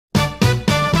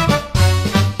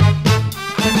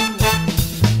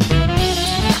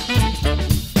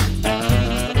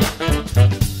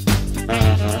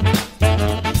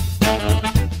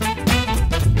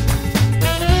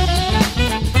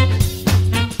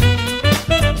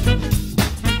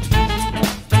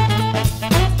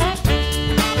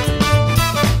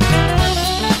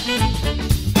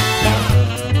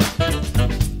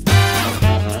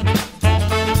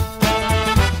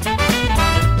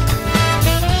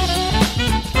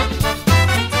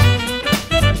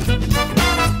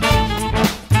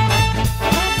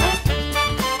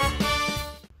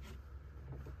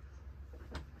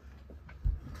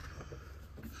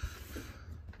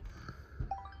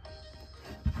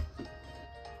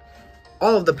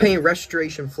all of the paint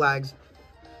restoration flags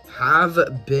have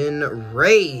been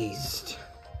raised.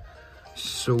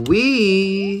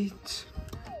 Sweet.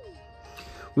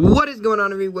 What is going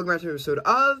on, everybody? Welcome back to an episode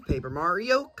of Paper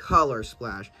Mario Color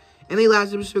Splash. In the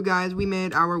last episode, guys, we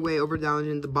made our way over down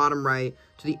in the bottom right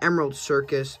to the Emerald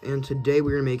Circus, and today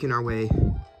we're making our way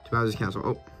to Bowser's Castle.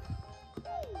 Oh,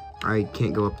 I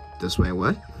can't go up this way.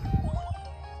 What?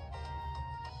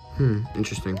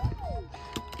 Interesting.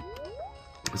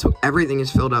 So everything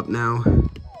is filled up now.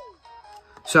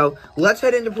 So let's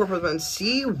head into Purple and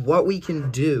see what we can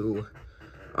do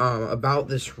about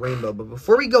this rainbow. But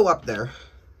before we go up there,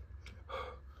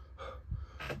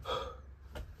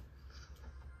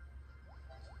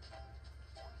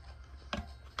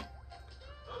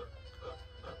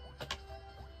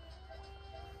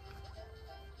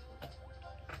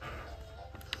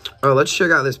 let's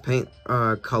check out this paint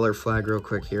color flag real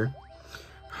quick here.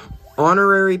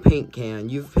 Honorary paint can.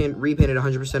 You've repainted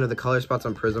 100% of the color spots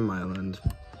on Prism Island.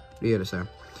 What do you gotta say?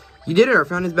 You did it. Our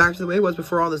fountain's back to the way it was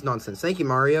before all this nonsense. Thank you,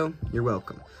 Mario. You're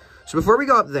welcome. So before we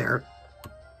go up there,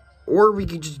 or we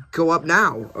could just go up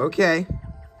now. Okay.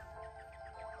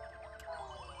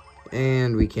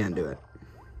 And we can't do it.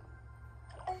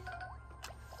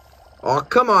 Oh,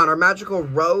 come on. Our magical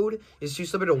road is too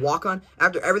slippery to walk on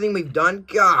after everything we've done.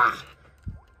 Gah.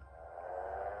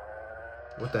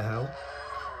 What the hell?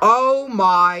 Oh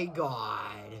my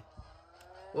god.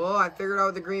 Well, I figured out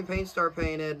what the green paint star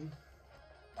painted.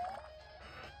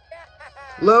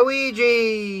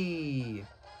 Luigi!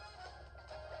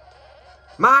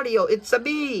 Mario, it's a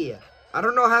me! I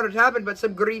don't know how it happened, but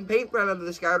some green paint ran out of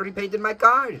the sky. I already painted my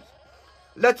cars.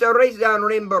 Let's race down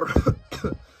Rainbow Road.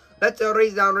 Let's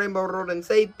race down Rainbow Road and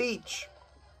save Peach.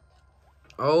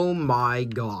 Oh my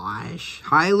gosh.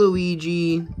 Hi,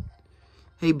 Luigi.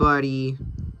 Hey, buddy.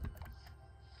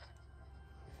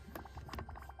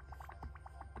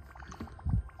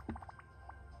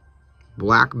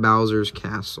 Black Bowser's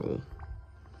Castle.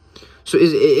 So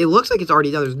it looks like it's already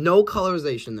done. There's no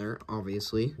colorization there,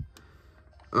 obviously.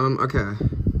 Okay.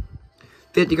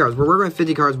 50 cards. We're working with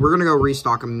 50 cards. We're gonna go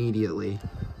restock immediately.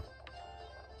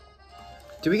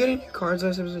 Did we get any new cards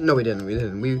last episode? No, we didn't. We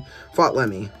didn't. We fought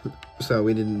Lemmy, so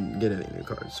we didn't get any new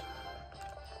cards.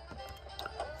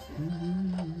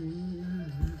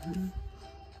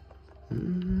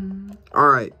 All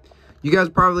right. You guys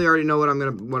probably already know what I'm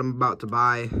about to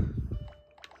buy.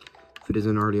 If it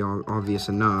isn't already obvious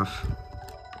enough.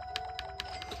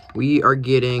 We are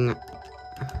getting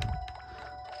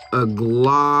a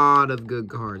lot of good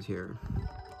cards here.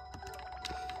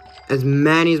 As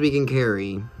many as we can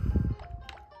carry.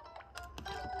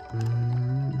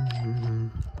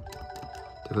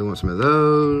 Definitely want some of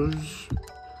those.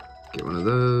 Get one of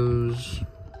those.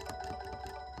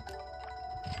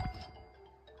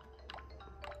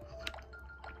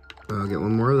 I'll get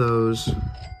one more of those.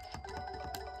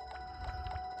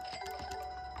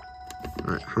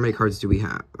 Alright, how many cards do we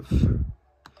have?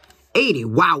 80!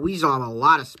 Wow, we still have a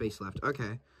lot of space left.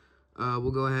 Okay.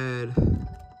 We'll go ahead.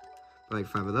 Like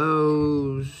 5 of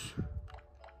those.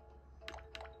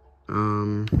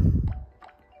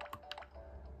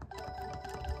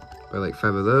 Buy like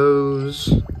 5 of those.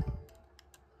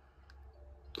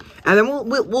 And then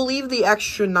we'll leave the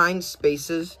extra 9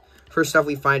 spaces for stuff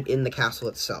we find in the castle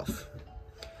itself.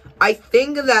 I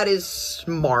think that is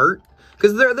smart.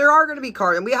 Because there are going to be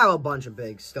cards, and we have a bunch of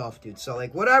big stuff, dude. So,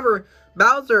 like, whatever,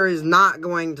 Bowser is not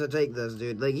going to take this,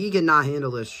 dude. Like, he cannot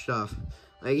handle this stuff.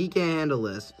 Like, he can't handle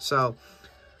this. So,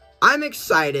 I'm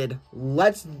excited.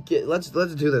 Let's do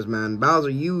this, man. Bowser,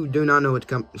 you do not know what to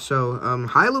come. So,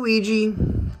 hi, Luigi.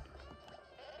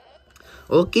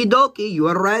 Okie dokie, you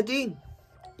are ready?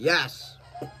 Yes.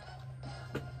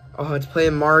 Oh, it's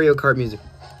playing Mario Kart music.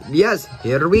 Yes,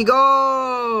 here we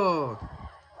go.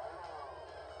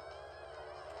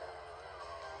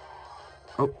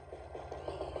 Oh.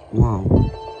 Whoa.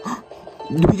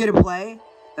 Do we get to play?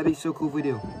 That'd be so cool if we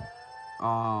do.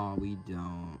 Oh, we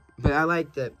don't. But I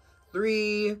liked it.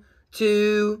 3,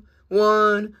 2,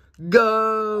 1,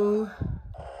 go.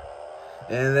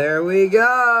 And there we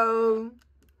go.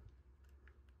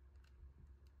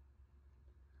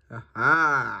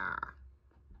 Aha.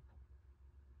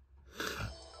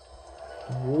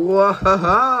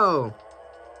 Whoa.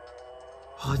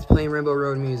 Oh, it's playing Rainbow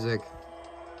Road music.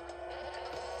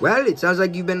 Well, it sounds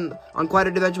like you've been on quite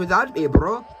an adventure without me,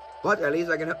 bro. But at least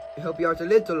I can help you out a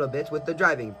little bit with the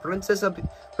driving. Princess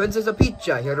Peach,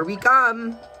 here we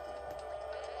come.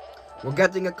 We're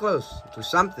getting close to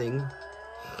something.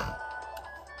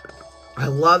 I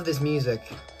love this music.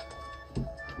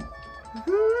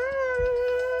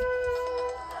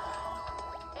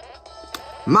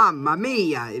 Mamma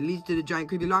mia! It leads to the giant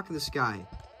creepy lock in the sky.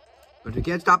 But we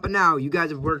can't stop it now. You guys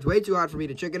have worked way too hard for me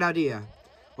to check it out here.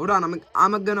 Hold on,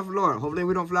 I'm gonna floor. Hopefully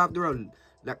we don't fly off the road.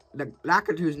 The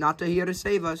Lakitu's not here to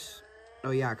save us. Oh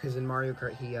yeah, because in Mario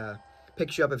Kart he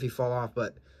picks you up if you fall off.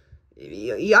 But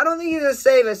I don't think he's gonna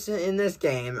save us in this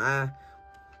game.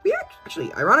 We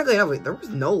actually, ironically enough, there was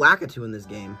no Lakitu in this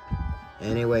game.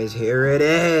 Anyways, here it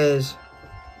is.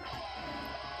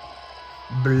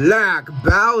 Black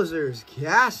Bowser's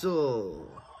Castle.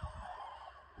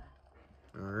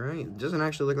 Alright, doesn't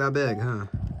actually look that big, huh?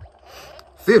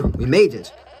 Phew, we made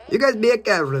it. You guys be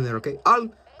careful in there, okay?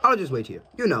 I'll just wait here.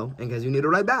 You know, in case you need to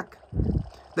ride back.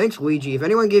 Thanks, Luigi. If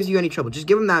anyone gives you any trouble, just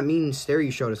give him that mean stare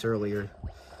you showed us earlier.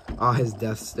 Oh, his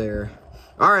death stare.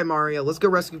 Alright, Mario, let's go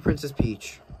rescue Princess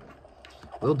Peach.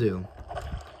 Will do.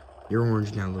 You're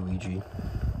orange now, Luigi.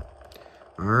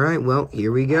 Alright, well,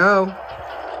 here we go.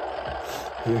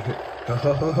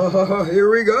 Here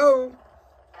we go.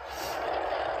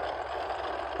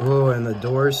 Oh, and the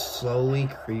doors slowly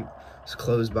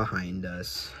close behind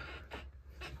us.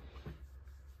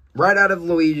 Right out of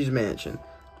Luigi's mansion.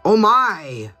 Oh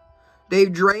my!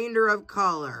 They've drained her of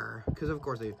color. Because of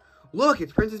course they... Look,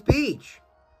 it's Princess Peach.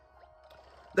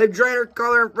 They've drained her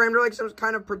color and framed her like some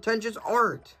kind of pretentious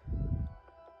art.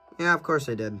 Yeah, of course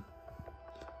they did.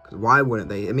 Because why wouldn't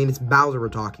they? I mean, it's Bowser we're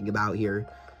talking about here.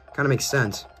 Kind of makes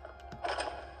sense.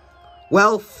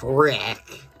 Well,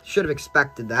 frick. Should have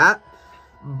expected that.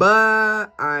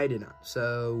 But I did not.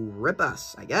 So, rip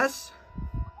us, I guess.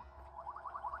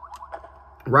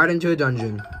 Right into a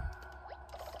dungeon.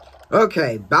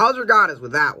 Okay, Bowser got us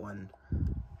with that one.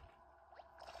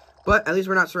 But at least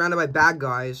we're not surrounded by bad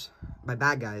guys. By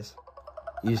bad guys.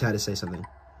 You just had to say something.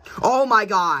 Oh my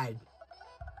god!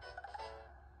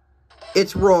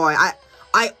 It's Roy.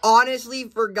 I honestly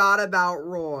forgot about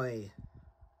Roy.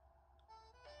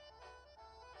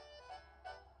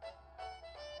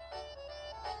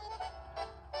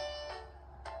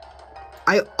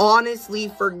 I honestly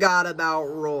forgot about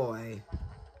Roy.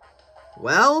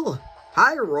 Well,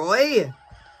 hi, Roy.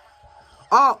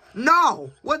 Oh, no!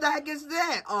 What the heck is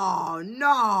that? Oh,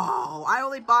 no! I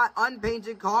only bought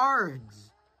unpainted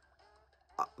cards.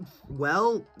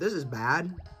 Well, this is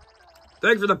bad.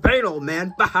 Thanks for the paint, old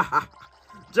man.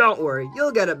 Don't worry,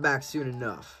 you'll get it back soon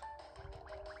enough.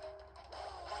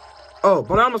 Oh,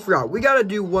 but I almost forgot. We gotta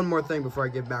do one more thing before I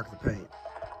give back the paint.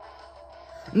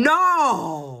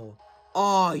 No!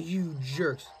 Oh, you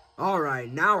jerks.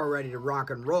 Alright, now we're ready to rock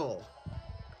and roll.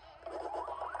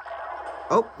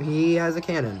 Oh, he has a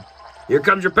cannon. Here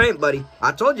comes your paint, buddy.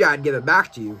 I told you I'd give it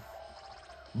back to you.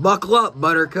 Buckle up,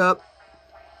 Buttercup.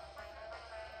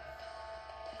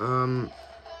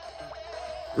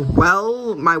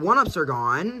 Well, my one-ups are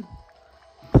gone.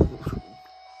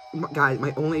 Guys,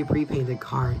 my only pre-painted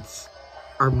cards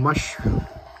are mushroom.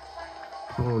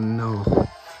 Oh, no.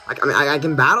 I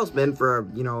can battle spin for,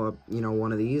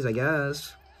 one of these, I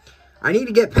guess. I need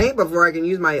to get paint before I can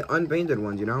use my unpainted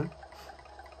ones, you know?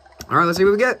 Alright, let's see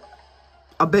what we get.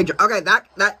 A big... Okay,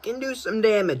 that can do some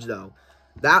damage, though.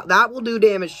 That will do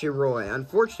damage to Roy.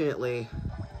 Unfortunately,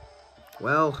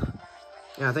 well...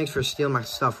 Yeah, thanks for stealing my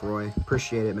stuff, Roy.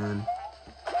 Appreciate it, man.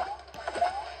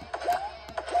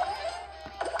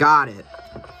 Got it.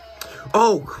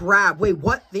 Oh, crap. Wait,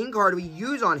 what thing card do we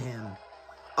use on him?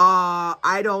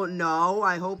 I don't know.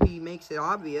 I hope he makes it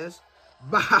obvious.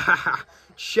 Bah!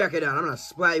 Check it out. I'm gonna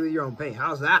splat you with your own paint.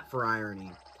 How's that for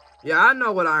irony? Yeah, I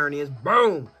know what irony is.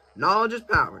 Boom! Knowledge is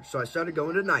power. So I started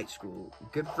going to night school.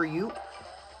 Good for you.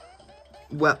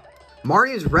 Well,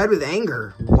 Mario's red with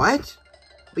anger. What?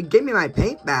 He gave me my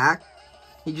paint back.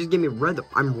 He just gave me red.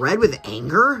 I'm red with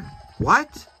anger?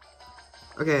 What?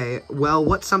 Okay, well,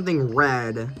 what's something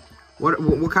red? What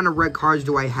kind of red cards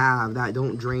do I have that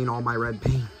don't drain all my red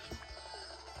paint?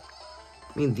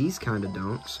 I mean, these kind of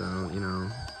don't, so,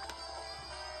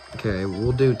 Okay,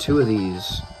 we'll do 2 of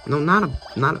these. No, not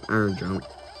an iron jump.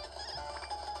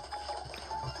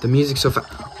 The music's so fast.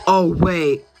 Oh,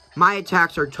 wait. My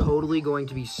attacks are totally going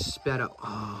to be sped up.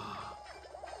 Oh.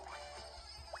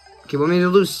 Okay, let me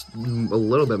lose a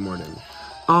little bit more then.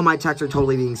 Oh, my attacks are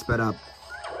totally being sped up.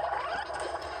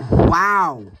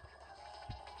 Wow.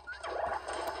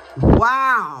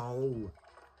 Wow.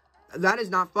 That is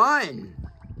not fun.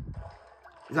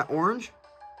 Is that orange?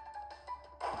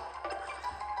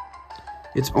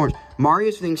 It's orange.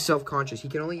 Mario's feeling self-conscious. He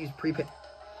can only use pre-paint.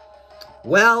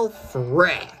 Well,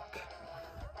 frick.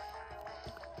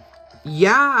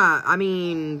 Yeah, I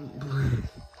mean...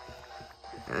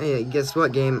 Hey, guess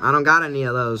what, game? I don't got any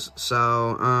of those.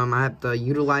 So, I have to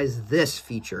utilize this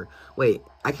feature. Wait,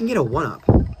 I can get a 1-up.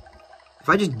 If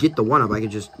I just get the 1-up, I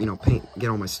could just, get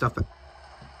all my stuff back.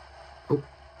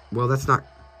 Well, that's not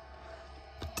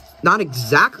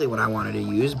exactly what I wanted to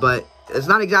use, but it's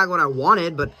not exactly what I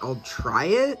wanted, but I'll try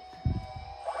it.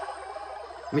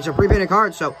 I mean, it's a pre-painted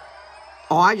card, so...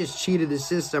 Oh, I just cheated the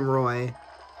system, Roy.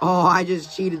 Oh, I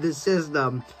just cheated the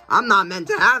system. I'm not meant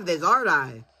to have this, aren't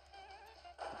I?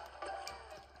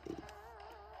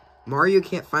 Mario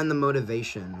can't find the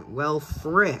motivation. Well,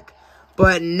 frick.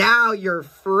 But now you're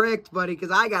fricked, buddy,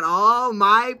 because I got all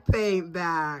my paint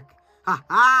back.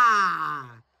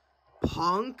 Ha-ha!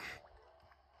 Punk.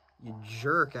 You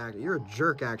jerk, you're a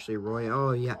jerk, actually, Roy.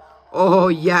 Oh, yeah. Oh,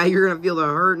 yeah, you're going to feel the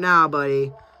hurt now,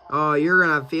 buddy. Oh, you're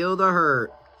going to feel the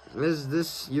hurt.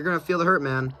 You're going to feel the hurt,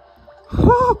 man.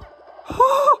 Oh,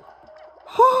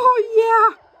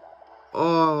 yeah.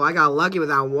 Oh, I got lucky with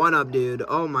that 1-up, dude.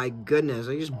 Oh, my goodness.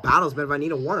 I use battle spin if I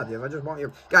need a 1-up. If I just want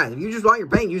your... Guys, if you just want your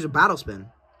paint, use a battle spin.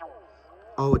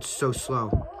 Oh, it's so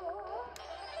slow.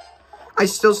 I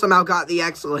still somehow got the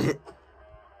excellent.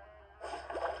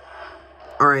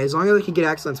 Alright, as long as we can get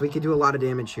excellence, we can do a lot of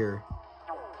damage here.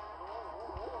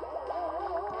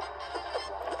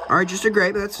 Alright, just a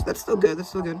great, but that's still good. That's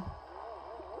still good.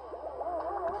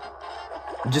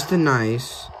 Just a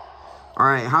nice.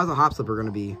 Alright, how's the hop slipper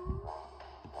gonna be?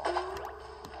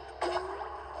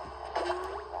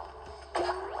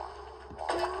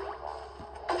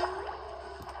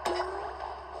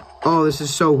 Oh, this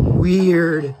is so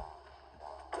weird.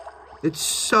 It's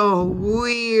so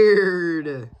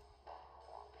weird.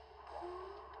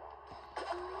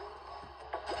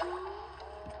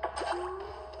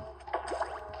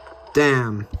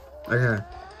 Damn. Okay. I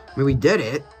mean, we did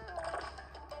it.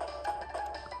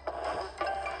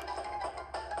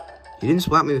 He didn't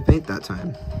splat me with paint that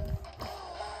time.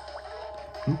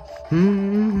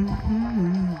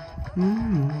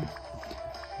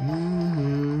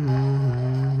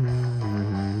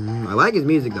 I like his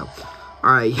music, though.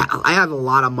 Alright, yeah, I have a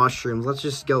lot of mushrooms. Let's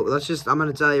just go. I'm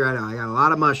going to tell you right now. I got a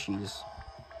lot of mushies.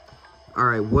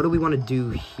 Alright, what do we want to do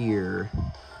here?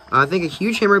 I think a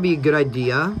huge hammer would be a good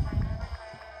idea.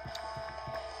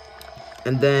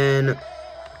 And then...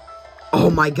 Oh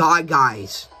my god,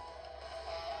 guys.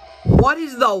 What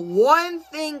is the one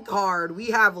thing card we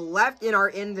have left in our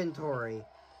inventory?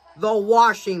 The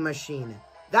washing machine.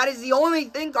 That is the only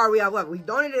thing card we have left. We've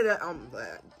donated it,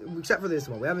 except for this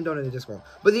one. We haven't donated this one.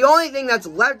 But the only thing that's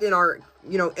left in our,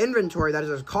 inventory that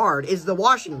is a card is the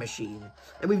washing machine.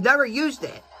 And we've never used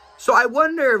it. So I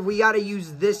wonder if we got to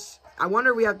use this. I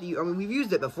wonder if we have to use, I mean, we've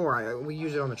used it before. We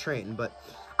used it on the train. But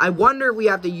I wonder if we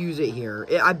have to use it here.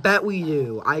 I bet we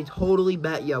do. I totally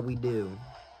bet we do.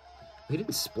 He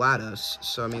didn't splat us.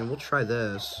 So, I mean, we'll try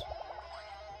this.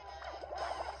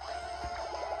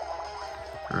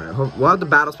 Alright, we'll have the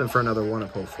battle spin for another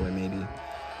 1-up, hopefully, maybe.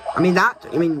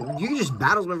 you can just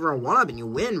battle spin for a 1-up and you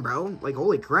win, bro. Like,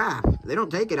 holy crap. They don't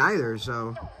take it either,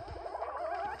 so.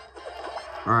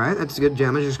 Alright, that's good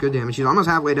damage, just good damage. She's almost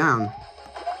halfway down.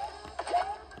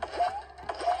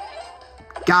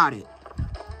 Got it.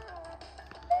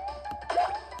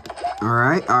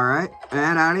 Alright.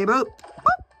 And Annie boop.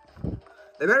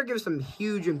 They better give some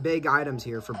huge and big items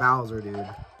here for Bowser, dude.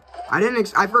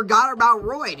 I forgot about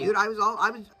Roy, dude. I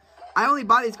only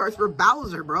bought these cards for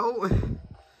Bowser, bro.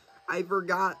 I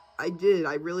forgot. I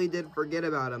really did forget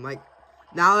about him. Like,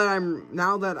 now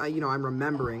that I'm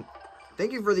remembering.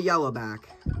 Thank you for the yellow back.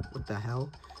 What the hell?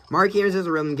 Mark Cameron says,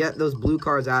 "Rhythm, get those blue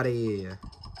cards out of here."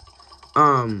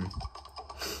 I'm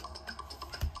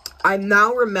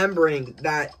now remembering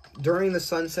that during the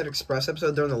Sunset Express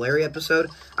episode, during the Larry episode,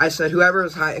 I said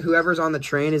whoever's on the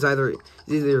train is either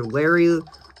Larry,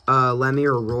 Lemmy,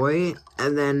 or Roy.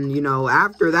 And then,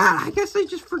 after that, I guess I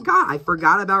just forgot. I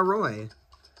forgot about Roy.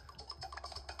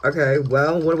 Okay,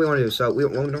 well, what do we want to do? So,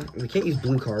 we can't use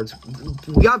blue cards.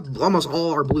 We got almost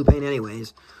all our blue paint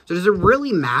anyways. So, does it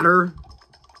really matter?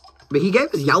 But he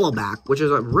gave us yellow back, which is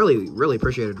really, really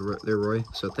appreciated there, Roy.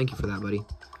 So, thank you for that, buddy.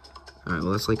 Alright,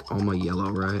 well, that's like all my yellow,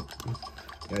 right?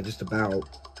 Yeah, just about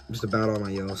all my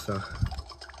yellow stuff.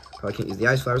 Probably can't use the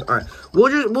ice flowers. Alright,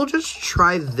 we'll just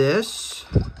try this.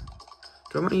 Do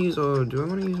I want to use a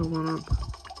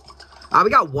 1-up? We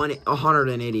got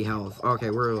 180 health. Okay,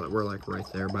 we're like right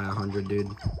there by 100, dude.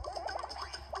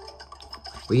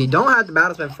 We don't have the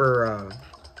battle spin for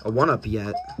a 1-up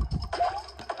yet.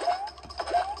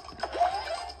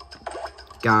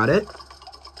 Got it.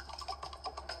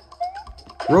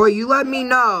 Roy, you let me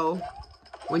know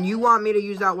when you want me to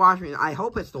use that washing machine. I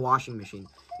hope it's the washing machine.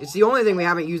 It's the only thing we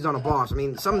haven't used on a boss. I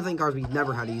mean, some of the thing cards we've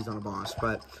never had to use on a boss,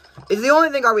 but it's the only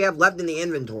thing card we have left in the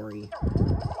inventory.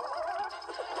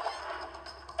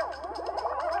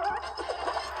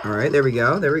 Alright, there we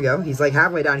go. He's like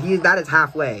halfway down. That is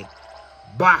halfway.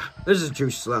 Bah! This is too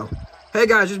slow. Hey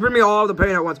guys, just bring me all the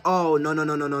paint at once. Oh, no, no,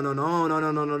 no, no, no, no, no, no,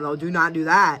 no, no, no, no. Do not do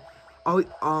that. Oh,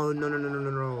 no, no, no, no, no,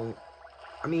 no.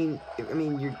 I mean,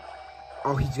 you're...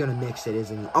 Oh, he's gonna mix it,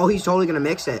 isn't he? Oh, he's totally gonna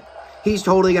mix it. He's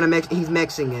totally gonna mix... He's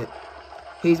mixing it.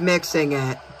 He's mixing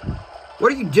it.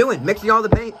 What are you doing? Mixing all the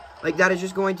paint? Like, that is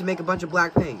just going to make a bunch of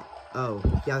black paint. Oh,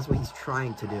 yeah, that's what he's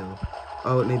trying to do.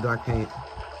 Oh, it made black paint.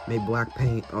 Made black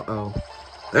paint. Uh-oh.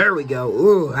 There we go.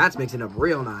 Ooh, that's mixing up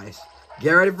real nice.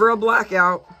 Get ready for a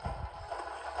blackout.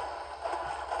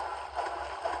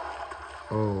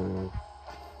 Oh.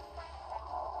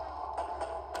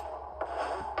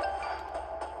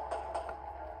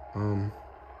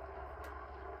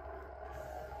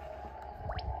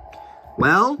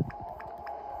 Well,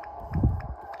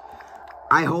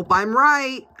 I hope I'm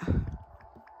right.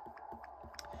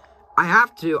 I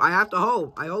have to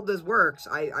hope. I hope this works.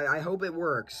 I hope it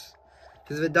works.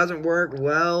 Because if it doesn't work,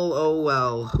 well, oh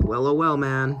well. Well, oh well,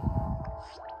 man.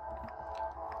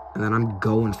 And then I'm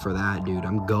going for that, dude.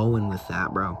 I'm going with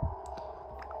that, bro.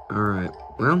 Alright,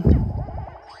 well.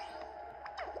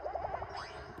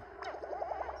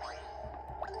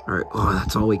 Alright, oh,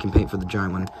 that's all we can paint for the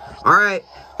giant one. Alright,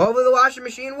 hopefully the washing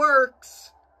machine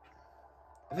works.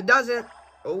 If it doesn't,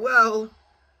 oh well.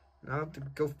 I'll have to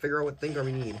go figure out what thinker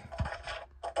we need.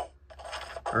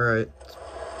 Alright.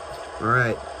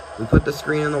 Alright. We put the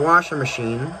screen in the washing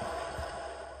machine.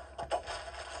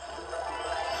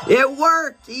 It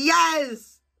worked!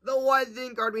 Yes! The one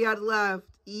thing card we had left.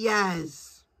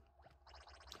 Yes!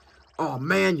 Oh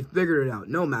man, you figured it out.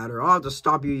 No matter. I'll have to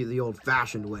stop you the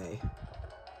old-fashioned way.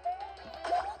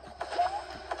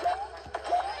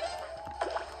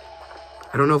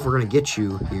 I don't know if we're gonna get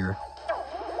you here.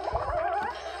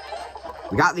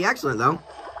 We got the excellent, though.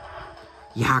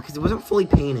 Yeah, because it wasn't fully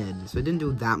painted, so it didn't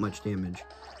do that much damage.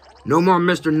 No more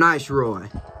Mr. Nice Roy.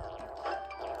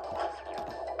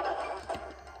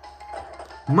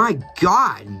 My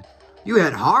God. You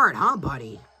hit hard, huh,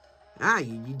 buddy? Yeah,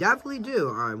 you definitely do.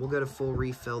 All right, we'll get a full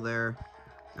refill there.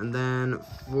 And then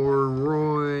for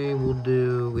Roy, we'll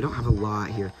do... We don't have a lot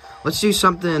here. Let's do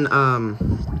something, I don't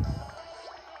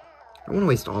want to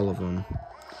waste all of them.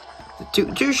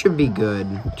 Two should be good.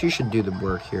 Two should do the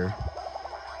work here.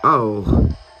 Oh.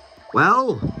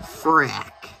 Well, frick.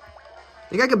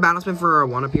 Think I can battle spin for a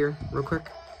 1-up here, real quick?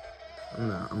 I'm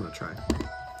gonna try.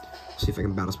 See if I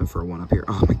can battle spin for a 1-up here.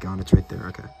 Oh my God, it's right there.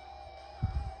 Okay.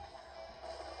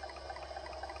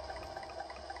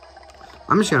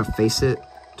 I'm just gonna face it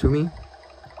to me.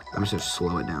 I'm just gonna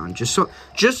slow it down, just so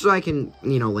I can,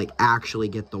 you know, like actually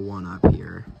get the 1-up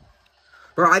here.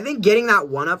 Bro, I think getting that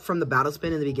 1-up from the battle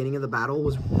spin in the beginning of the battle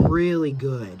was really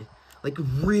good. Like,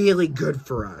 really good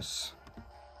for us.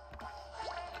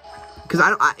 Because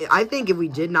I think if we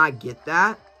did not get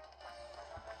that,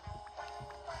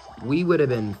 we would have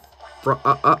been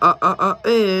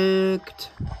icked.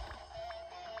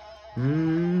 I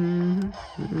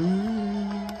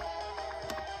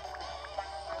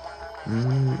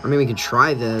mean, we could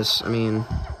try this. I mean...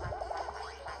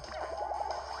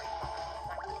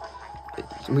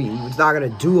 It's not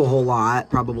going to do a whole lot,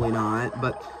 probably not,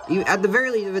 but at the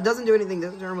very least, if it doesn't do anything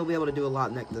this turn, we'll be able to do a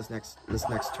lot this next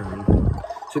turn.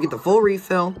 So we get the full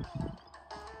refill.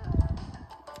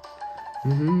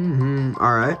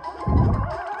 Alright.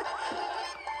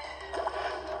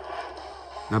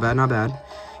 Not bad, not bad.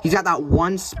 He's got that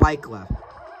one spike left.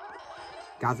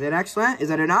 Got that excellent? Is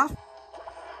that enough?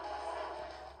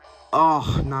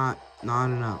 Oh, not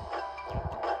enough.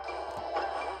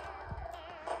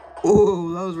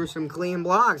 Ooh, those were some clean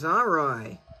blocks, huh,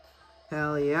 Roy?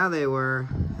 Hell yeah, they were.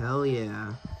 Hell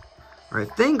yeah. Alright,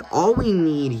 I think all we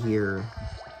need here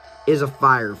is a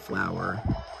fire flower.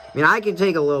 I mean, I can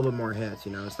take a little bit more hits,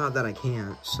 you know. It's not that I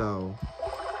can't, so...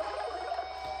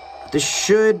 This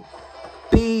should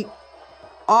be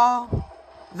all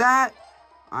that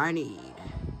I need.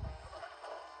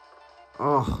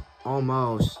 Oh,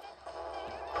 almost.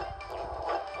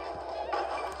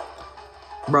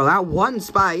 Bro, that one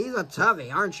spy, he's a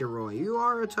toughie, aren't you, Roy? You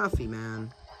are a toughie,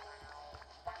 man.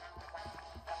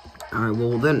 Alright,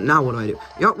 well, then, now what do I do?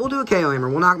 You know, we'll do a KO hammer.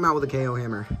 We'll knock him out with a KO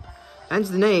hammer. Hence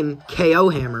the name, KO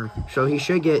hammer. So he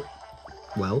should get,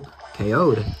 well,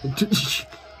 KO'd. As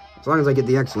long as I get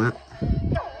the excellent.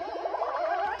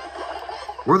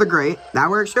 Or the great. That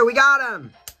works too. We got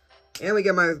him! And we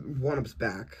get my 1-ups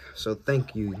back. So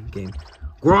thank you, game.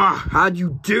 Grah, how'd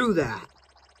you do that?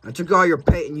 I took all your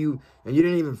paint and you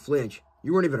didn't even flinch.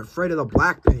 You weren't even afraid of the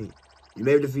black paint. You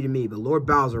may have defeated me, but Lord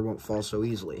Bowser won't fall so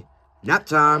easily. Nap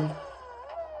time.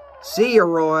 See ya,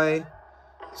 Roy.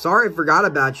 Sorry I forgot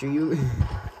about you.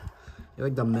 You're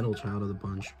like the middle child of the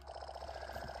bunch.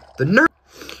 The nerd.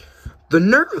 The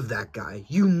nerve of that guy.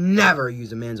 You never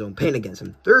use a man's own paint against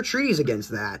him. There are treaties against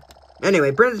that.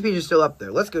 Anyway, Princess Peach is still up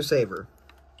there. Let's go save her.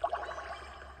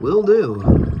 Will do.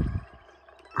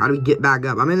 How do we get back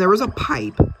up? I mean, there was a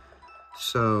pipe.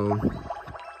 So,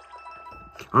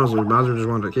 honestly, Bowser just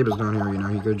wanted to keep us down here, you know.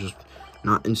 He could just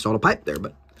not install a pipe there,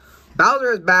 but Bowser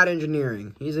has bad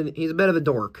engineering. He's a bit of a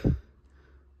dork.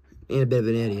 And a bit of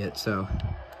an idiot, so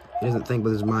he doesn't think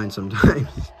with his mind sometimes.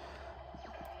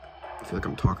 I feel like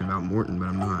I'm talking about Morton, but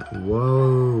I'm not.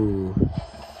 Whoa.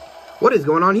 What is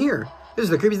going on here? This is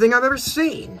the creepiest thing I've ever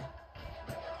seen.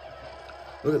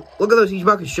 Look at those huge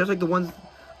buckets, just like the ones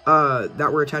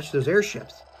that were attached to those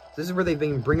airships. This is where they've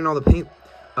been bringing all the paint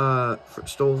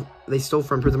they stole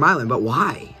from Prism Island. But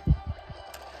why?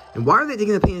 And why are they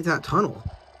taking the paint into that tunnel?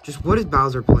 Just what is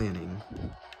Bowser planning?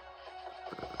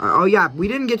 Oh yeah, we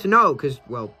didn't get to know because,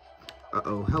 well,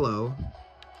 hello.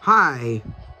 Hi.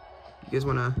 You guys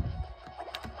wanna...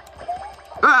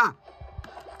 Ah!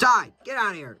 Die! Get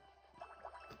out of here!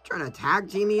 Trying to tag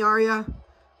team me, are ya?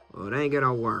 Well, it ain't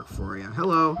gonna work for you.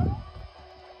 Hello.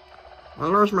 I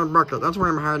lost my bucket. That's why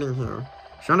I'm hiding here.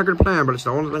 It's not a good plan, but it's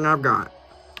the only thing I've got.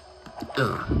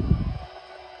 Ugh.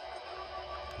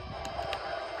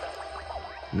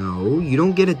 No, you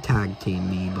don't get a tag team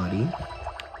me, buddy.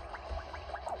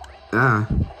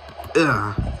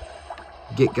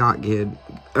 Get got, kid.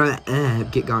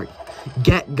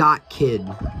 Get got, kid.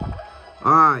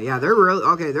 Yeah, they're really...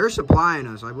 Okay, they're supplying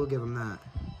us. I will give them that.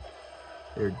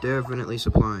 They're definitely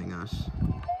supplying us.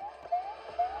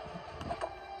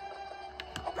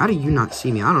 How do you not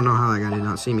see me? I don't know how that guy did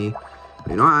not see me.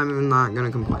 You know, I'm not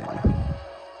gonna complain.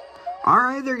 All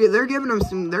right, they're giving us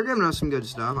some good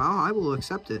stuff. I will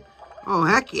accept it. Oh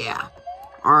heck yeah!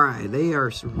 All right, they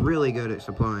are really good at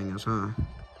supplying us, huh?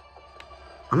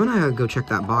 I'm gonna go check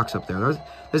that box up there.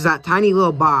 There's that tiny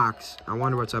little box. I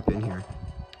wonder what's up in here.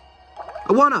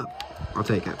 A 1-up. I'll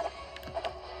take it.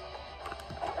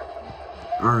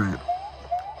 All right.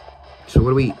 So what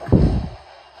do we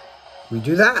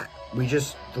do that? We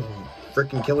just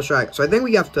freaking kill a shy. So I think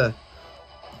we have to...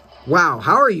 Wow,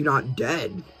 how are you not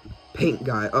dead? Paint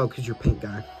guy. Oh, because you're paint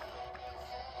guy.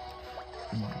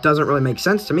 Doesn't really make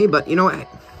sense to me, but you know what?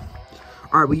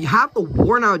 Alright, we have the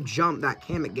worn out jump that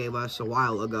Kamek gave us a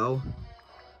while ago.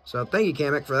 So thank you,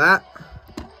 Kamek, for that.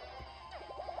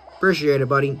 Appreciate it,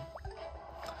 buddy.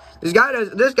 This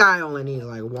guy only needs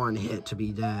like one hit to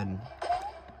be dead.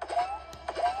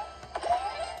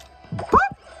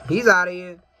 Boop! He's out of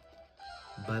here.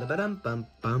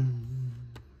 Ba-da-ba-dum-bum-bum.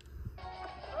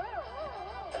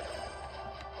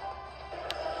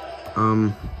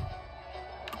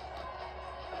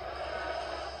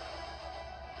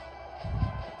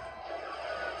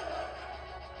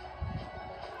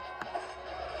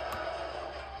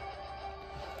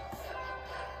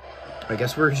 I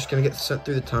guess we're just gonna get sent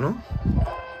through the tunnel.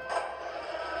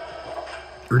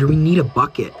 Or do we need a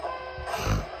bucket?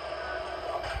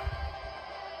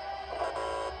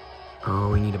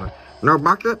 Oh, we need a bucket. No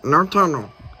bucket, no tunnel.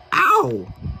 Ow!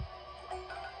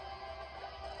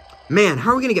 Man,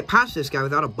 how are we gonna get past this guy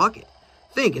without a bucket?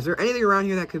 Think, is there anything around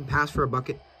here that could pass for a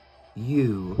bucket?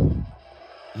 You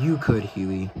could,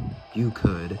 Huey. You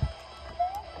could.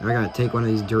 I gotta take one of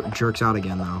these jerks out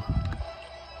again, though.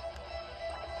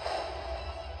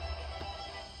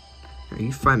 Here,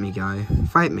 you fight me, guy.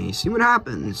 Fight me. See what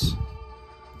happens.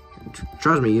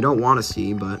 Trust me, you don't want to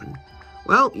see, but...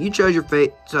 Well, you chose your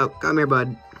fate, so come here,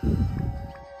 bud.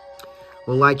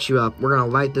 We'll light you up. We're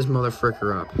gonna light this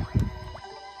motherfricker up.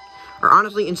 Or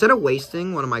honestly, instead of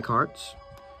wasting one of my cards,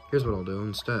 here's what I'll do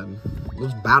instead. We'll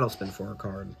just battle spin for a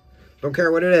card. Don't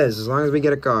care what it is, as long as we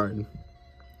get a card.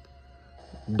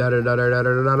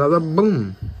 Da-da-da-da-da-da-da-da,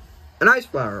 boom. An ice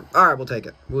flower. Alright, we'll take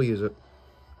it. We'll use it.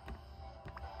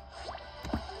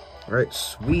 Alright,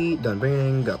 sweet. Done.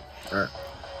 Bing, go. Alright.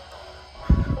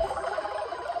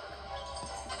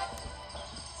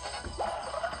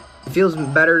 It feels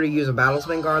better to use a battle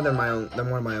spin card than one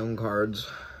of my own cards.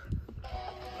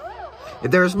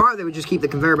 If they were smart, they would just keep the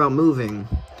conveyor belt moving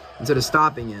instead of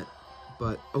stopping it.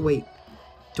 But, oh wait.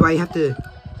 Do I have to...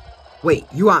 Wait,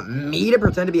 you want me to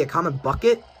pretend to be a common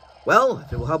bucket? Well,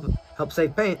 if it will help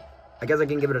save paint, I guess I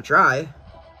can give it a try.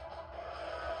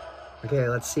 Okay,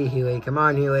 let's see, Huey. Come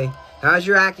on, Huey. How's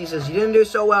your act? He says, you didn't do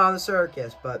so well on the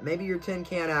circus, but maybe your tin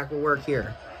can act will work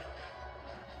here.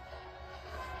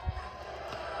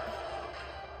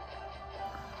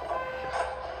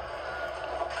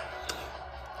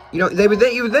 You know, you would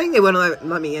think they wouldn't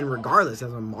let me in regardless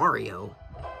as a Mario.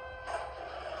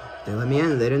 They let me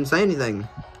in. They didn't say anything.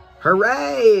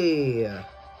 Hooray!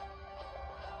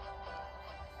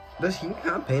 Does he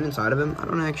have paint inside of him? I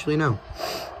don't actually know.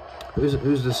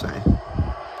 Who's this say?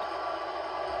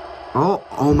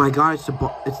 Oh my God! It's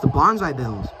the bonsai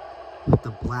bills with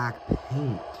the black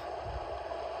paint.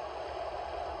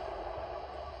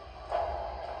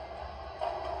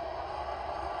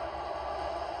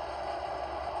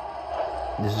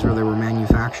 This is where they were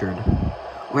manufactured.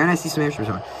 When I see some extras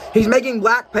on, he's making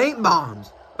black paint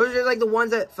bombs. Those are just like the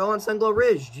ones that fell on Sunglow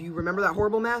Ridge. Do you remember that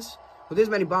horrible mess? With this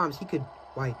many bombs, he could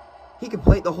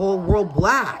paint the whole world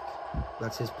black.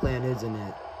 That's his plan, isn't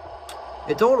it?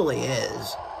 It totally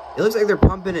is. It looks like they're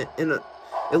pumping it in a.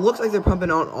 It looks like they're pumping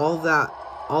on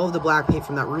all of the black paint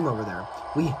from that room over there.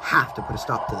 We have to put a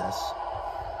stop to this.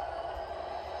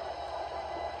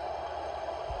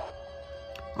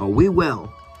 Oh, we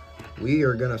will. We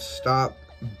are gonna stop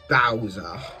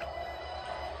Bowser.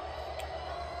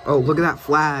 Oh, look at that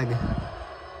flag.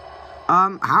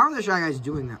 How are the Shy Guys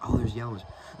doing that? Oh, there's yellows.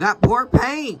 That poor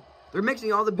paint! They're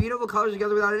mixing all the beautiful colors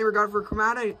together without any regard for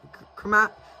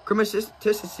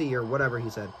chromaticity or whatever he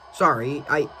said. Sorry,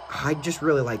 I just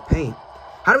really like paint.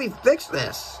 How do we fix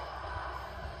this?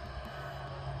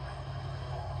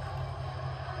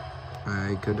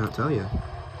 I could not tell you.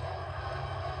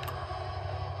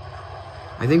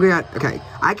 I think we got... Okay,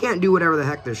 I can't do whatever the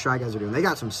heck the Shy Guys are doing. They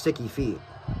got some sticky feet.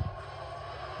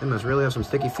 They must really have some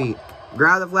sticky feet.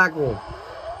 Grab the flagpole.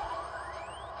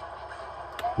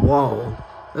 Whoa.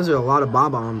 Those are a lot of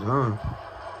bob-ombs, huh?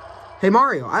 Hey,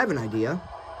 Mario, I have an idea.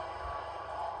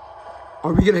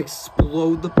 Are we going to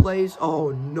explode the place? Oh,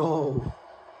 no.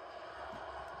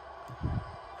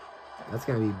 That's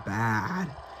going to be bad.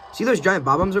 See those giant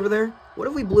bob-ombs over there? What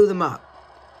if we blew them up?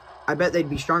 I bet they'd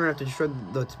be strong enough to destroy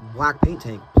the black paint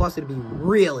tank. Plus, it'd be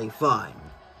really fun.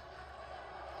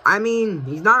 I mean,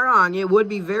 he's not wrong. It would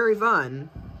be very fun.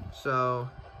 So,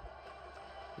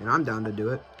 you know, I'm down to do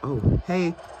it. Oh,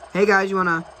 hey guys, you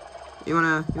wanna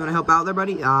help out there,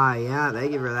 buddy? Ah, yeah,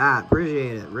 thank you for that.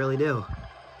 Appreciate it, really do.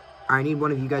 I need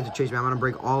one of you guys to chase me. I'm gonna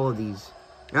break all of these.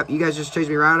 Yep, you guys just chase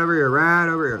me right over here, right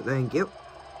over here. Thank you.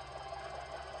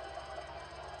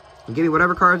 And give me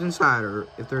whatever card's inside, or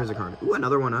if there is a card. Ooh,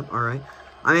 another one up. All right.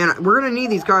 I mean, we're gonna need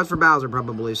these cards for Bowser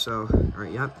probably. So, all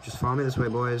right. Yep. Just follow me this way,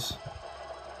 boys.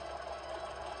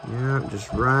 Yep.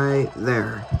 Just right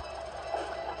there.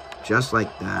 Just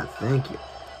like that. Thank you.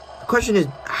 The question is,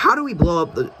 how do we blow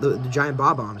up the giant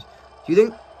bob bombs? Do you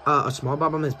think a small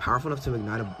bob bomb is powerful enough to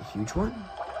ignite a huge one?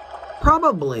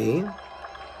 Probably.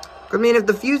 I mean, if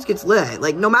the fuse gets lit,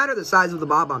 like, no matter the size of the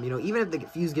bob bomb, you know, even if the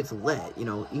fuse gets lit, you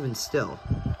know, even still.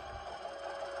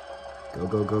 Go,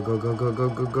 go, go, go, go, go, go,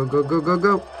 go, go, go, go, go,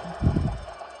 go.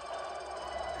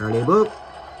 Howdy, boop.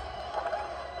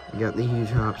 We got the huge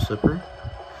hop slipper.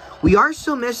 We are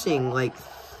still missing, like,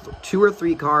 2 or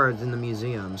 3 cards in the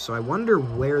museum, so I wonder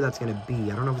where that's going to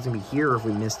be. I don't know if it's going to be here or if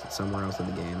we missed it somewhere else in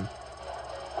the game.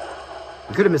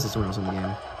 We could have missed it somewhere else in the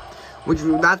game. Which,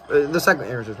 that's, the second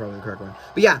answer is probably the correct one.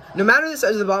 But yeah, no matter the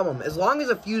size of the bomb, as long as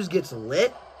a fuse gets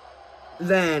lit,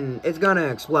 then it's going to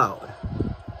explode.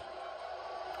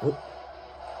 Oh.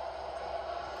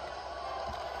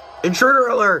 Intruder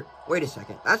alert! Wait a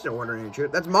second. That's no ordinary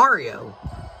intruder. That's Mario.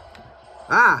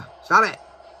 Ah, stop it.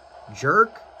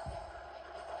 Jerk.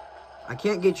 I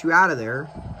can't get you out of there.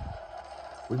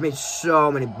 We've made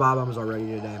so many bob-ombs already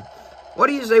today. What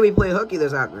do you say we play hooky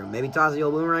this afternoon? Maybe toss the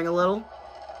old boomerang a little?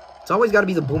 It's always got to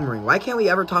be the boomerang. Why can't we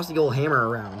ever toss the old hammer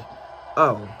around?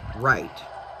 Oh, right.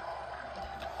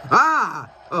 Ah!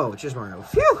 Oh, it's just Mario.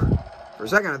 Phew! For a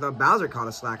second, I thought Bowser caught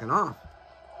us slacking off.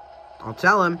 I'll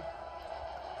tell him.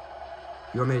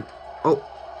 You want me to... Oh.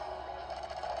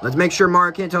 Let's make sure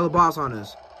Mario can't tell the boss on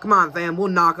us. Come on, fam. We'll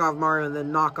knock off Mario and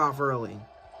then knock off early.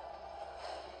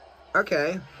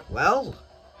 Okay. Well.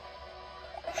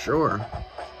 Sure.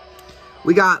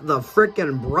 We got the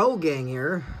frickin' bro gang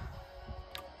here.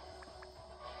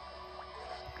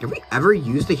 Have we ever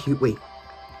used a huge... Wait.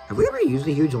 Have we ever used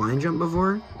a huge line jump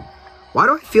before? Why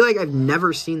do I feel like I've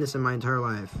never seen this in my entire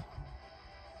life?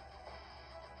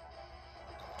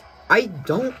 I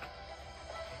don't...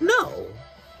 No.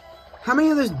 How many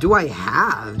of those do I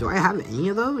have? Do I have any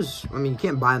of those? I mean, you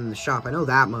can't buy them in the shop. I know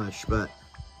that much, but...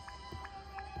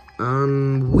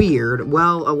 weird.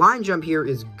 Well, a line jump here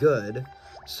is good.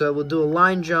 So we'll do a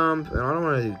line jump. And I don't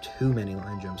want to do too many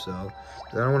line jumps, though.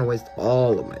 I don't want to waste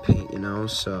all of my paint, you know?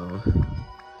 So...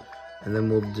 And then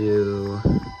we'll do...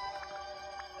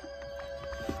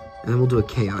 And then we'll do a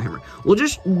KO hammer. We'll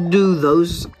just do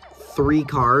those 3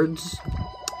 cards.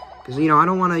 Because, you know, I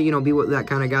don't want to, you know, be that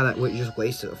kind of guy that would just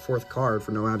waste a 4th card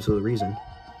for no absolute reason.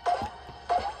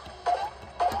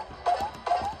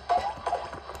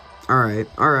 Alright.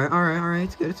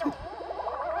 It's good, it's good.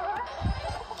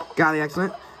 Got it,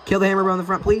 excellent. Kill the hammer bro in the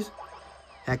front, please.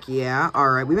 Heck yeah.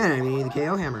 Alright, we might even need the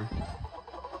KO hammer.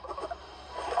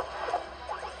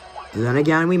 Then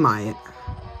again, we might.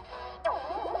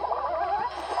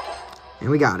 And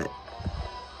we got it.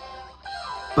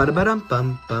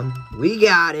 Ba-da-ba-dum-bum-bum. We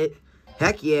got it.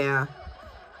 Heck yeah.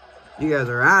 You guys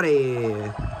are out of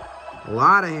here. A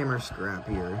lot of hammer scrap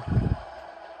here.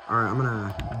 Alright, I'm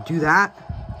gonna do that.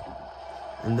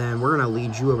 And then we're gonna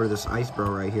lead you over to this ice bro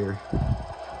right here.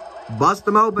 Bust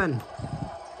them open.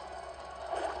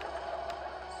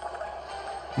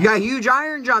 You got a huge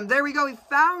iron jump. There we go. We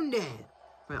found it.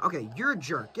 Okay, you're a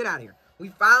jerk. Get out of here. We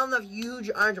found the huge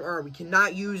iron jump. Alright, we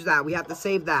cannot use that. We have to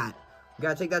save that. We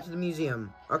gotta take that to the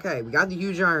museum. Okay, we got the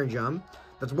huge iron jump.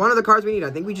 That's one of the cards we need.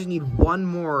 I think we just need one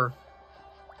more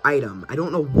item. I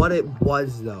don't know what it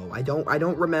was though. I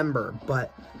don't remember,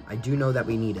 but I do know that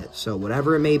we need it. So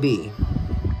whatever it may be,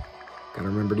 gotta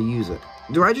remember to use it.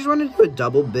 Do I just want to do a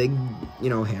double big, you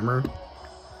know, hammer?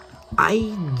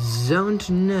 I don't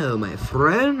know, my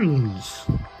friends.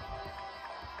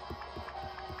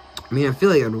 I mean, I feel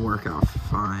like it would work out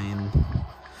fine.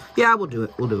 Yeah, we'll do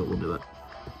it. We'll do it.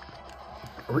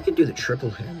 Or we could do the triple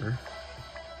hammer.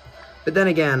 But then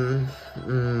again,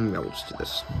 yeah, we'll just do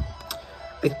this.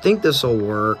 I think this will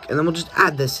work. And then we'll just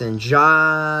add this in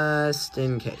just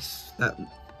in case. That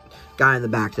guy in the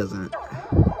back doesn't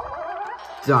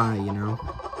die, you know.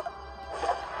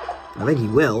 I think he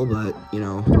will, but, you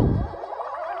know.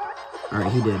 Alright,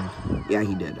 he did. Yeah,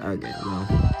 he did. Okay, well.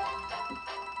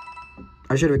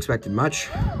 I should have expected much.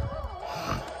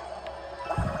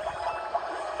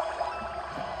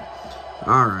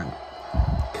 Alright.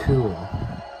 Cool.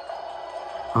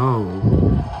 Oh.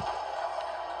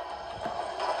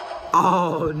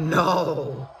 Oh,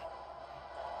 no.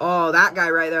 Oh, that guy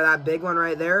right there, that big one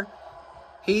right there.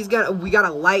 We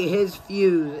gotta light his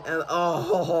fuse. And,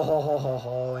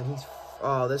 and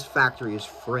this factory is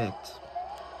fricked.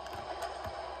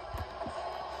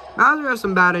 Bowser has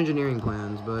some bad engineering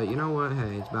plans, but you know what?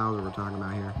 Hey, it's Bowser we're talking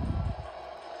about here.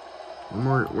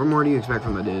 What more do you expect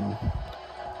from a dude?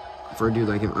 For a dude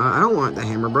like him. I don't want the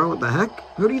hammer, bro. What the heck?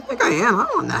 Who do you think I am? I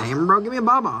don't want the hammer, bro. Give me a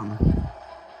bomb.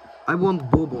 I want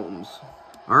boom-bombs.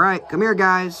 Alright, come here,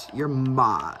 guys. You're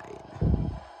mine.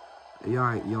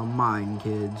 Alright, you're mine,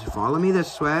 kids. Follow me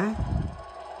this way.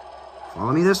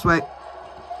 Follow me this way.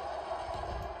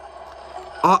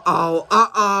 Uh-oh,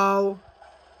 uh-oh.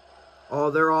 Oh,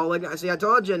 they're all ignite. See, I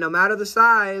told you, no matter the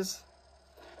size,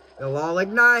 they'll all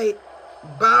ignite.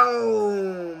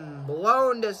 Boom!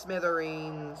 Blown to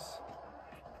smithereens.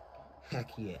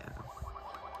 Heck yeah.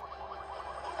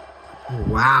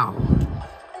 Wow.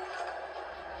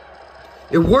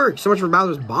 It worked. So much for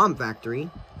Bowser's Bomb Factory.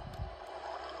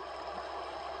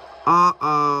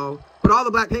 Uh-oh. But all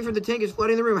the black paint from the tank is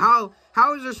flooding the room. How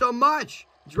is there so much?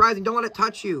 It's rising. Don't let it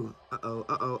touch you. Uh-oh,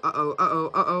 uh-oh, uh-oh, uh-oh,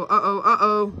 uh-oh, uh-oh,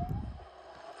 uh-oh.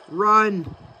 Run.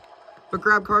 But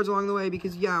grab cards along the way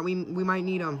because, yeah, we might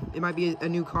need them. It might be a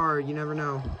new card. You never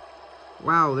know.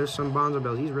 Wow, there's some Bonzo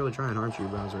Bells. He's really trying, aren't you,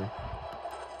 Bowser?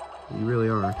 You really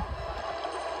are.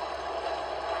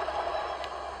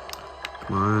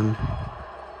 Come on.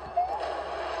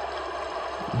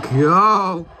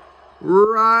 Go!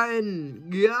 Run!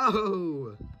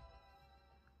 Go!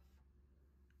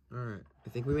 Alright, I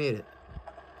think we made it.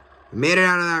 We made it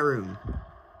out of that room.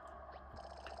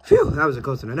 Phew, that was a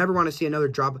close one. I never want to see another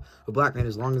drop of black paint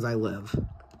as long as I live.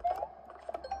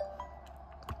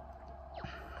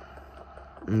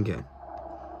 Okay.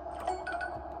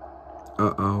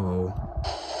 Uh-oh.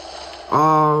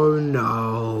 Oh,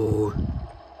 no.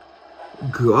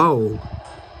 Go.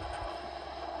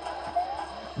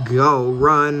 Go,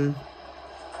 run.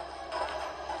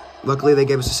 Luckily, they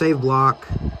gave us a save block.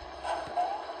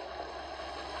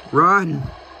 Run.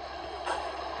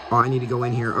 Oh, I need to go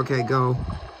in here. Okay, go.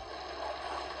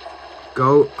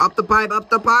 Go. Up the pipe, up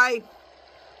the pipe.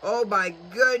 Oh, my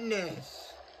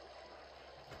goodness.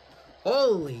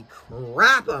 Holy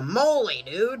crap-a-moly,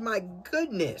 dude. My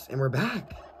goodness. And we're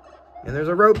back. And there's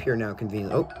a rope here now,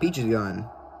 convenient. Oh, Peach is gone.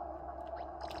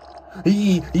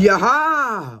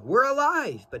 Yaha! We're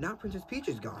alive! But now Princess Peach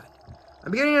is gone.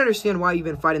 I'm beginning to understand why you've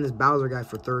been fighting this Bowser guy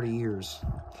for 30 years.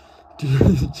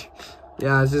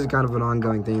 Yeah, this is kind of an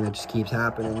ongoing thing that just keeps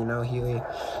happening, you know, Huey.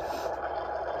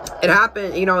 It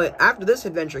happened, you know, after this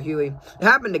adventure, Huey, it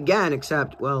happened again,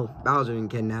 except, well, Bowser didn't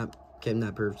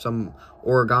kidnap her. Some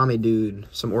origami dude,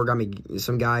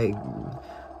 some guy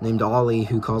named Ollie,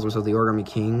 who calls himself the Origami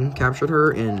King, captured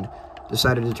her and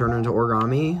decided to turn her into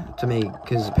origami to make,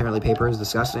 because apparently paper is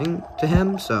disgusting to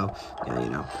him, so, yeah, you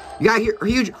know. You got here,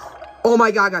 huge, oh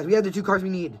my god, guys, we have the 2 cards we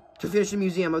need to finish the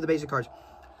museum of the basic cards.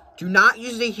 Do not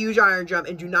use the huge iron jump,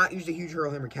 and do not use the huge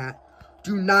hurl hammer, cat.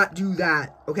 Do not do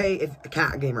that, okay? If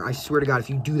Cat Gamer, I swear to God, if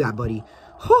you do that, buddy.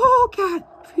 Oh, Cat,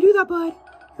 if you do that, bud,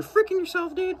 you're freaking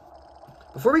yourself, dude.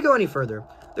 Before we go any further,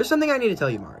 there's something I need to tell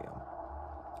you, Mario.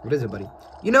 What is it, buddy?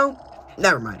 You know,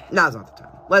 never mind. Now's not the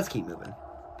time. Let's keep moving.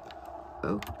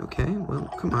 Oh, okay. Well,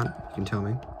 come on. You can tell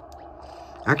me.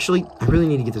 Actually, I really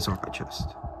need to get this off my chest.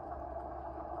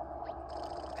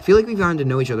 I feel like we've gotten to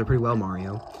know each other pretty well,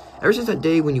 Mario. Ever since that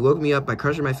day when you woke me up by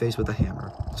crushing my face with a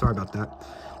hammer. Sorry about that.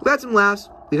 We've had some laughs.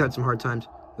 We've had some hard times.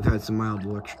 We've had some mild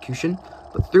electrocution.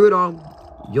 But through it all,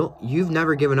 you've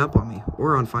never given up on me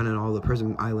or on finding all of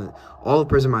Prism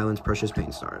Island's precious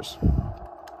paint stars.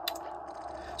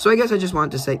 So I guess I just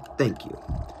wanted to say thank you.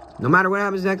 No matter what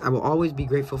happens next, I will always be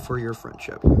grateful for your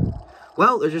friendship.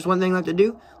 Well, there's just one thing left to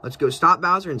do. Let's go stop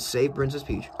Bowser and save Princess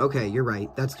Peach. Okay, you're right.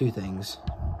 That's 2 things.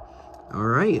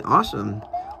 Alright, awesome.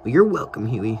 Well, you're welcome,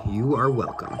 Huey. You are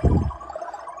welcome.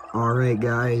 Alright,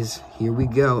 guys. Here we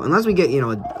go. Unless we get,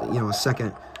 a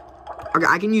second. Okay,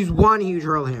 I can use 1 huge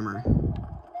hurl hammer.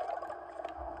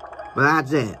 But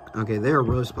that's it. Okay, there are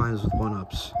row spines with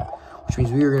 1-ups. Which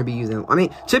means we are going to be using... I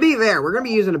mean, to be fair, we're going to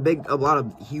be using a lot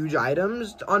of huge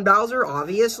items on Bowser,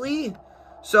 obviously.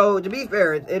 So, to be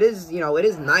fair, it is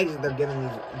nice that they're giving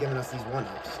us these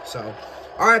 1-ups. So,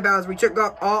 alright, Bowser, we took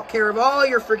care of all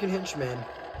your freaking henchmen.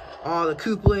 All the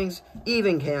Kooplings,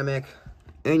 even Kamek,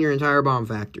 and your entire bomb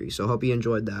factory. So, hope you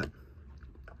enjoyed that.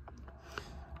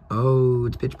 Oh,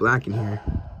 it's pitch black in here.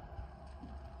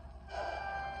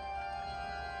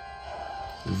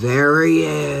 There he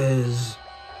is.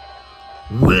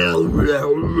 Well,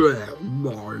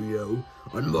 Mario,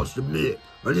 I must admit,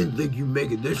 I didn't think you'd make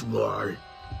it this far.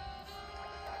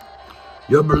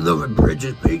 Your beloved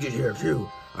Princess Peach is here, too.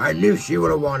 I knew she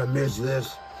wouldn't want to miss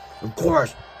this. Of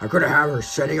course, I couldn't have her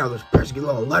sending out those pesky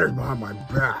little letters behind my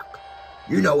back.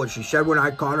 You know what she said when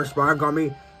I caught her spying on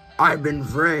me? I've been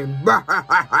framed.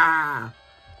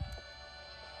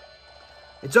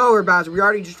 It's over, Bowser. We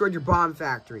already destroyed your bomb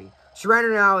factory.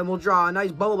 Surrender now, and we'll draw a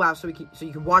nice bubble bath so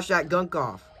you can wash that gunk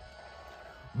off.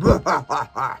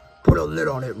 Put a lid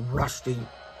on it, Rusty.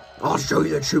 I'll show you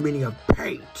the true meaning of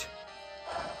paint.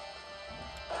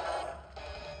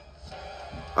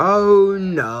 Oh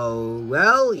no.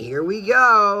 Well, here we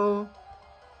go.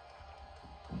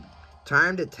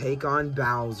 Time to take on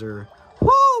Bowser.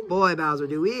 Woo, boy, Bowser,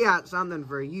 dude, we got something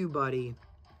for you, buddy.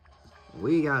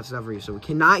 We got stuff for you. So we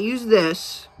cannot use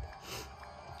this.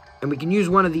 And we can use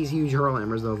one of these huge hurl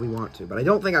hammers, though, if we want to. But I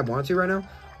don't think I want to right now.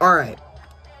 Alright.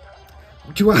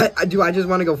 Do I just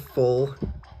want to go full?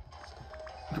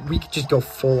 We could just go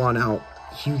full on out.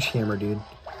 Huge hammer, dude.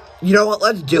 You know what?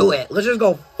 Let's do it. Let's just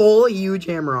go full huge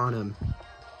hammer on him.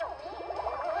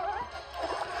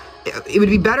 It would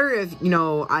be better if,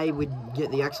 I would get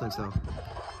the excellence, though.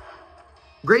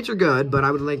 Greats are good, but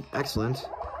I would like excellent.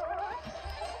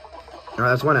 Alright,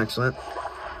 that's 1 excellent.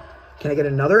 Can I get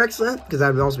another excellent? Because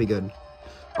that would also be good.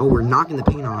 Oh, we're knocking the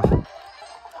paint off.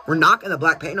 We're knocking the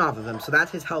black paint off of him, so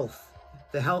that's his health.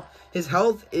 His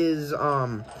health is,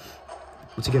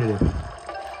 what's he gonna do?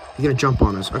 He's gonna jump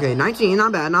on us. Okay, 19,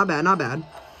 not bad, not bad, not bad.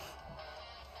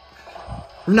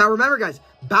 Now, remember, guys,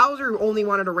 Bowser only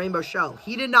wanted a rainbow shell.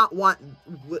 He did not want...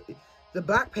 The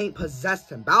black paint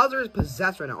possessed him. Bowser is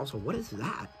possessed right now. Also, what is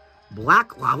that?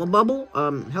 Black lava bubble?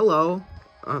 Hello.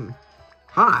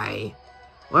 Hi.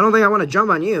 Well, I don't think I want to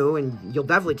jump on you, and you'll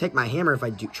definitely take my hammer if I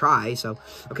do try, so...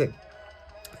 Okay.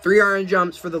 3 orange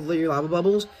jumps for the lava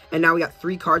bubbles, and now we got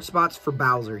 3 card spots for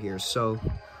Bowser here, so...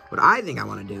 What I think I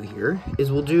want to do here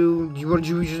is we'll do... You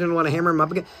just didn't want to hammer him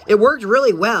up again? It worked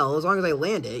really well, as long as I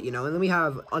land it, and then we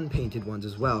have unpainted ones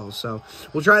as well, so...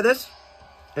 We'll try this,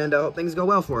 and hope things go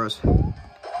well for us.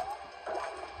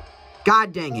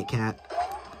 God dang it, Cat.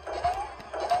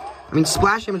 I mean,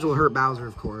 splash damage will hurt Bowser,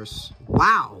 of course.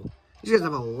 Wow. These guys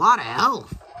have a lot of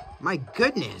health. My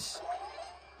goodness.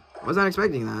 I was not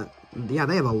expecting that. Yeah,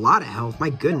 they have a lot of health.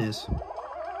 My goodness.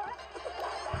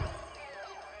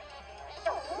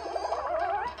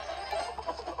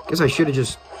 Guess I should have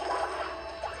just...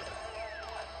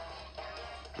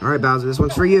 Alright, Bowser, this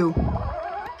one's for you.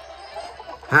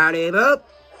 Howdy, up.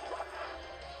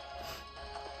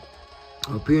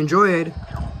 Hope you enjoyed.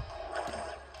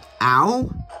 Ow.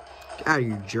 Get out of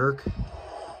here, jerk.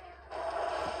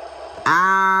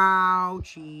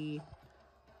 Ouchie.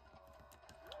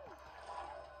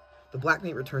 The black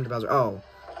paint returned to Bowser. Oh.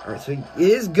 Alright, so it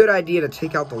is a good idea to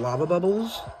take out the lava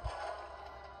bubbles.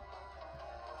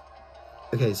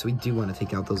 Okay, so we do want to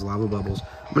take out those lava bubbles.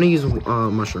 I'm going to use a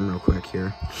mushroom real quick here.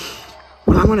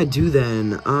 What I want to do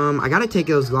then, I got to take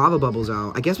those lava bubbles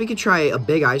out. I guess we could try a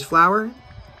big ice flower.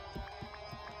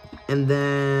 And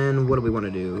then, what do we want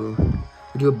to do?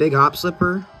 We do a big hop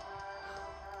slipper.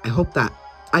 I hope that,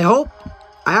 I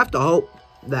have to hope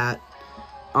that,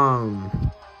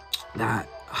 that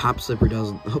Hop Slipper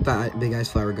doesn't, I hope that Big Ice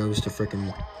Flower goes to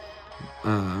frickin',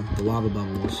 the lava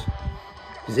bubbles.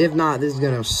 Because if not, this is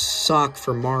gonna suck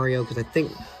for Mario, because I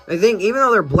think, even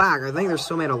though they're black, I think they're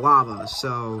still made of lava,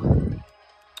 so,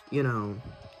 you know,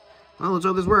 well, let's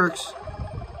hope this works.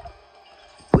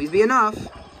 Please be enough.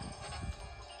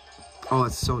 Oh,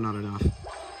 it's so not enough.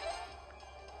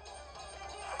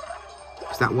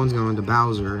 Because that one's going to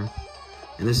Bowser,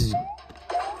 and this is,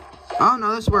 oh,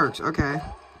 no, this works, okay.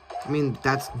 I mean,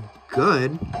 that's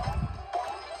good.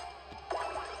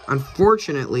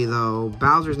 Unfortunately, though,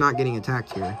 Bowser's not getting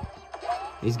attacked here.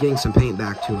 He's getting some paint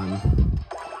back to him.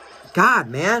 God,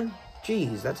 man.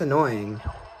 Jeez, that's annoying.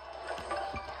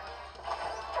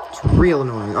 It's real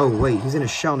annoying. Oh, wait, he's in a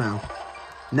shell now.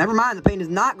 Never mind, the paint is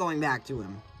not going back to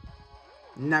him.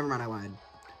 Never mind, I lied.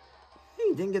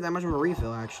 He didn't get that much of a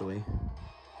refill, actually.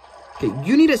 Okay,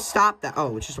 you need to stop that.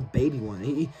 Oh, it's just a baby one.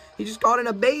 He just called it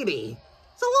a baby.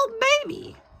 It's a little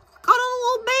baby. Called it a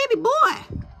little baby boy.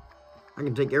 I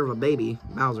can take care of a baby,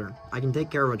 Bowser. I can take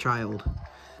care of a child.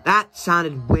 That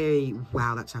sounded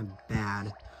wow, that sounded bad.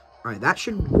 All right, that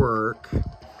should work.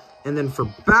 And then for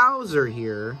Bowser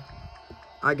here,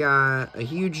 I got a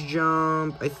huge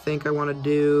jump. I think I want to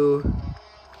do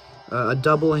a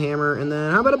double hammer. And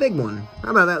then how about a big one?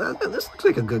 How about that? This looks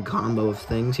like a good combo of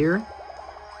things here.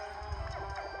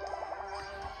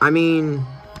 I mean,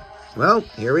 well,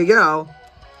 here we go.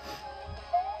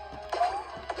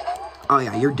 Oh,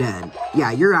 yeah, you're dead.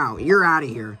 Yeah, you're out. You're out of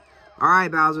here. All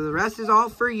right, Bowser, the rest is all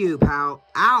for you, pal.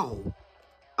 Ow.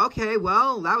 Okay,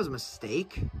 well, that was a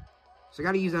mistake. So I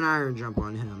got to use an iron jump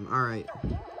on him. All right.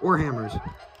 Or hammers.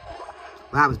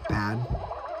 That was bad.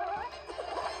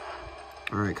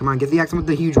 All right, come on. Get the X with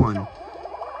the huge one.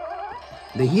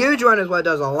 The huge one is what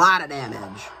does a lot of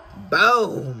damage.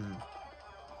 Boom.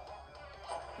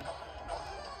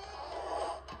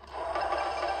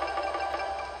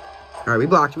 All right, we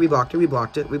blocked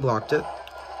it.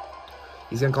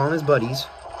 He's gonna call him his buddies.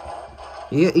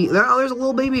 Yeah, there's a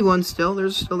little baby one still.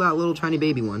 There's still that little tiny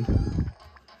baby one.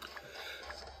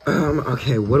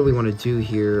 Okay, what do we want to do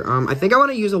here? I think I want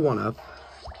to use a 1-up.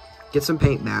 Get some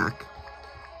paint back.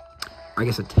 I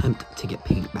guess attempt to get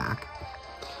paint back.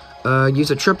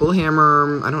 Use a triple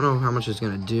hammer. I don't know how much it's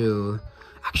gonna do.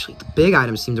 Actually, the big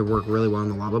items seem to work really well in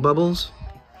the lava bubbles.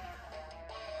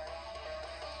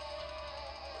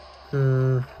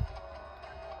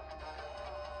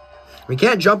 We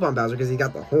can't jump on Bowser because he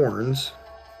got the horns.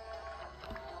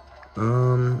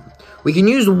 We can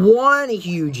use one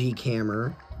huge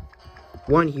E-hammer.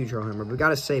 One huge hammer, but we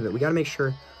gotta save it. We gotta make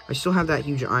sure I still have that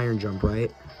huge iron jump, right?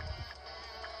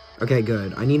 Okay,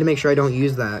 good. I need to make sure I don't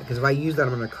use that, because if I use that,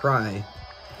 I'm gonna cry.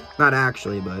 Not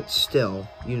actually, but still.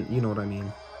 You know what I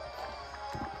mean.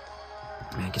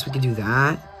 I guess we could do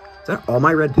that. Is that all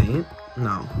my red paint?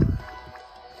 No.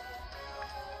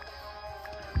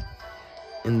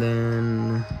 And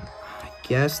then, I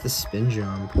guess the spin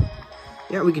jump.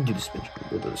 Yeah, we can do the spin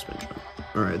jump. We'll do the spin jump.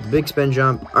 All right, the big spin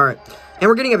jump. All right. And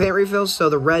we're getting a paint refill, so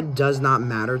the red does not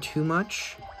matter too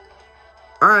much.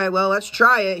 All right, well, let's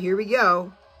try it. Here we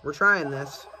go. We're trying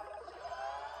this.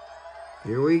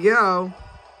 Here we go.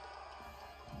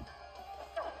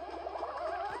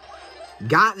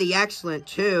 Got the excellent,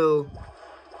 too.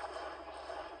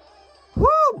 Woo,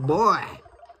 boy.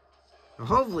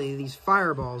 Hopefully, these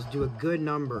fireballs do a good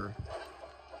number.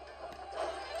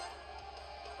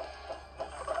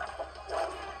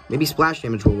 Maybe splash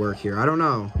damage will work here. I don't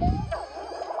know.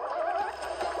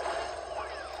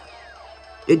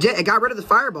 It got rid of the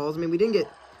fireballs. I mean, we didn't get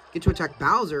to attack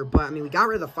Bowser, but, I mean, we got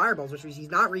rid of the fireballs, which means he's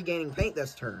not regaining paint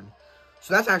this turn.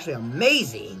 So that's actually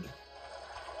amazing.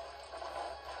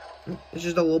 It's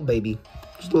just a little baby.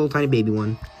 Just a little tiny baby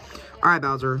one. All right,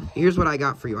 Bowser. Here's what I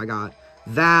got for you. I got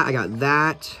that. I got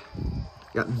that.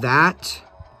 I got that.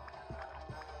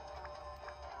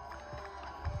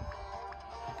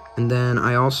 And then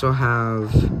I also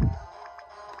have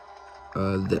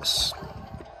this.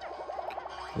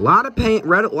 A lot of paint,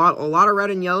 red, a lot of red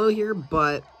and yellow here,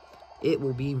 but it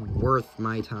will be worth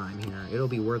my time here. It'll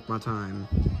be worth my time.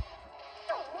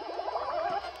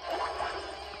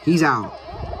 He's out.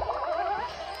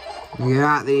 You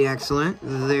got the excellent.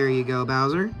 There you go,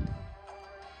 Bowser.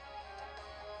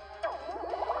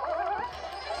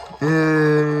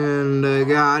 And I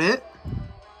got it.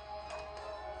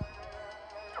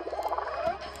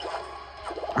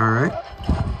 Alright.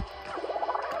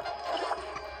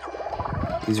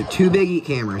 These are two big eat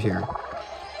cameras here.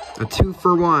 A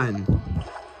 2-for-1.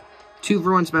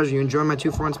 2-for-1 special. You enjoying my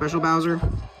 2-for-1 special, Bowser?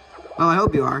 Well, I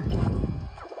hope you are.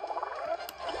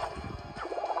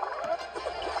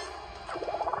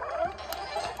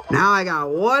 Now I got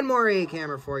one more A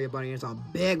camera for you, buddy. It's a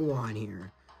big one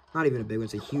here. Not even a big one,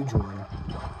 it's a huge one.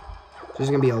 So there's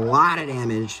gonna be a lot of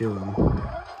damage to him.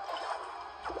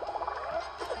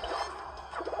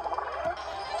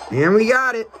 And we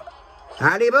got it.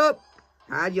 Howdy boop.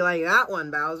 How'd you like that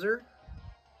one, Bowser?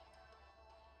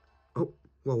 Oh,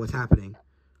 well, what's happening?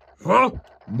 Huh?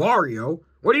 Mario?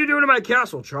 What are you doing in my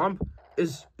castle, chump?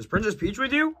 Is Princess Peach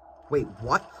with you? Wait,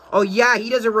 what? Oh, yeah, he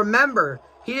doesn't remember.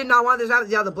 He did not want this to happen.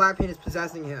 Yeah, the black paint is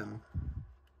possessing him.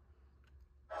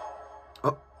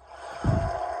 Oh.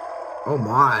 Oh,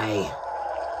 my.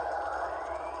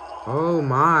 Oh,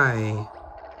 my.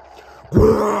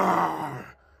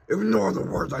 Ignore the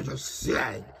words I just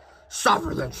said.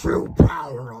 Suffer the true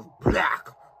power of black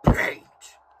paint.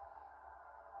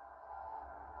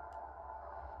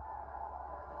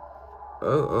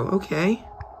 Oh, okay.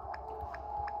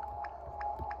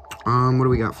 What do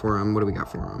we got for him?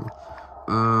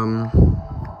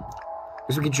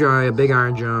 Guess we could try a big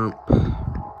iron jump.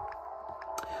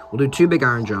 We'll do 2 big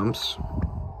iron jumps.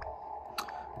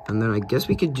 And then I guess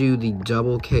we could do the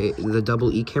double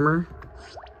E kimmer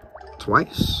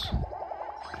twice.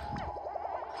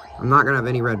 I'm not gonna have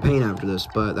any red paint after this,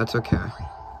 but that's okay.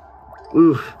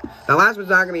 Oof. That last one's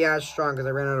not gonna be as strong because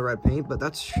I ran out of red paint, but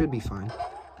that should be fine.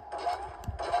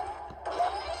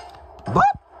 Bop!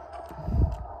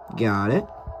 Got it.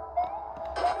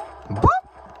 Bop!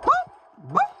 Bop!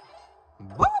 Bop!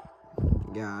 Bop!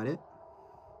 Got it.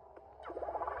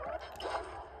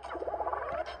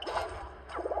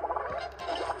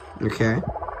 Okay.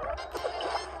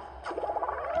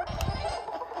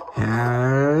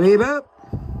 Howdy boop.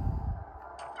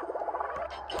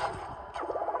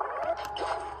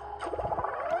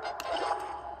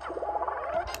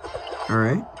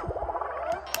 Alright.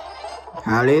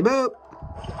 Howdy boop.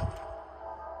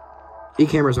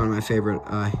 E-camera is one of my favorite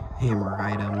hammer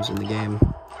items in the game.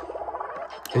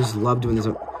 I just love doing this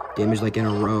damage like in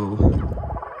a row.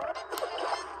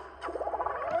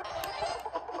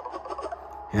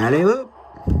 Howdy boop.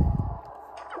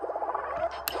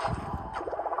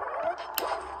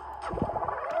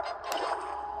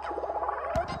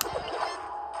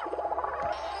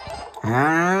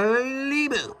 Howdy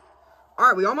boop.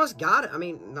 Alright, we almost got it. I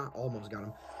mean, not almost got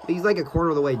him. But he's like a quarter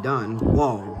of the way done.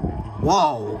 Whoa.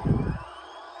 Whoa.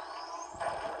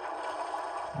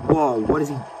 Whoa, what is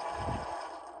he?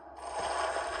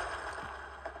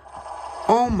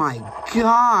 Oh my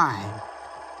god.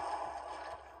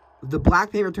 The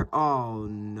black paint return. Oh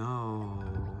no.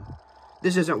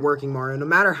 This isn't working, Mario. No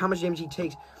matter how much damage he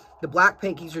takes, the black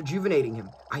paint keeps rejuvenating him.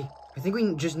 I think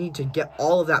we just need to get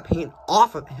all of that paint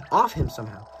off him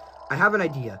somehow. I have an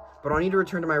idea, but I'll need to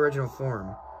return to my original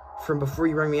form from before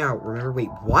you rang me out. Remember? Wait,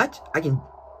 what? I can...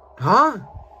 Huh?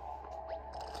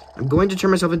 I'm going to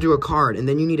turn myself into a card, and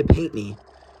then you need to paint me.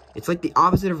 It's like the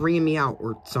opposite of ringing me out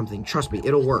or something. Trust me,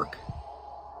 it'll work.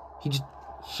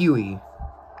 Huey.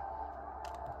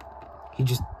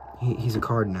 He's a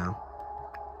card now.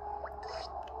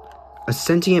 A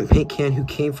sentient paint can who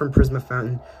came from Prisma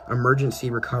Fountain Emergency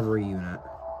Recovery Unit.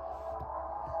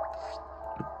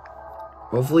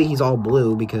 Hopefully he's all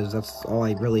blue, because that's all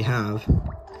I really have.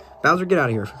 Bowser, get out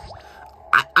of here.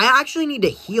 I actually need to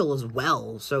heal as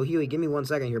well. So, Huey, give me 1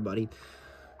 second here, buddy.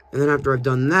 And then after I've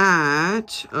done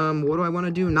that, what do I want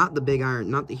to do? Not the big iron,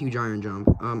 not the huge iron jump.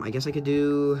 I guess I could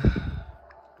do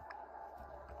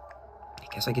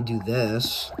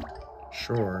this.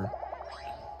 Sure.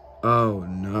 Oh,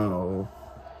 no.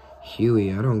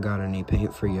 Huey, I don't got any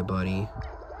paint for you, buddy.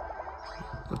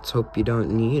 Let's hope you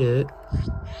don't need it.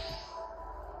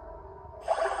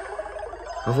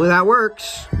 Hopefully that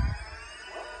works.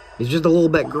 He's just a little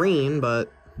bit green,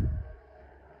 but...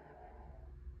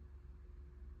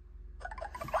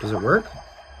 Does it work?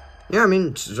 Yeah, I mean,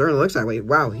 it certainly looks that way.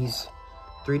 Wow, he's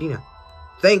 3D now.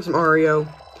 Thanks, Mario.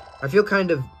 I feel kind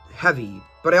of heavy,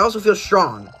 but I also feel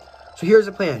strong. So here's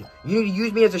the plan. You need to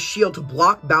use me as a shield to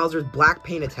block Bowser's black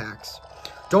paint attacks.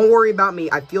 Don't worry about me.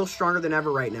 I feel stronger than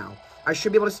ever right now. I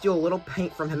should be able to steal a little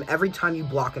paint from him every time you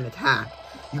block an attack.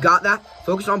 You got that?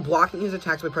 Focus on blocking his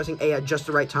attacks by pressing A at just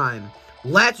the right time.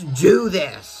 Let's do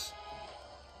this!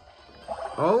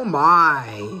 Oh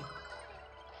my.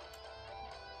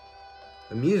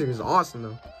 The music is awesome,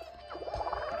 though.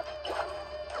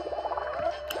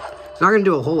 It's not going to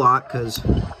do a whole lot, because,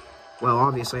 well,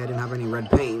 obviously I didn't have any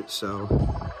red paint, so...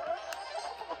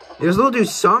 It will do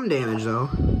some damage, though.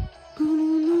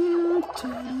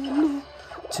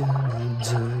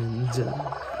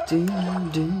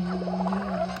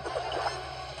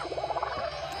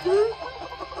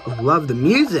 Love the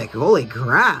music. Holy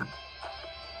crap.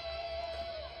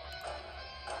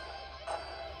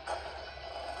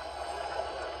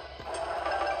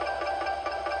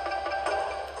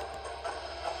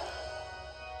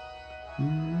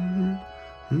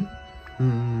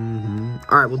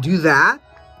 Alright, we'll do that.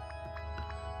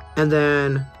 And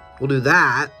then we'll do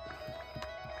that.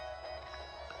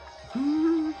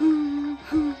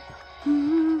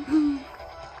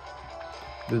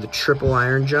 Do the triple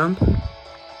iron jump.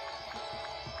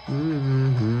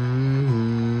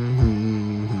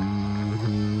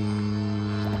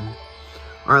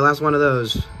 Alright, last one of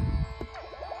those.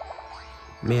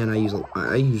 Man, I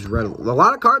use red. A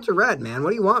lot of cards are red, man. What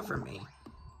do you want from me?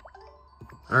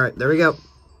 Alright, there we go.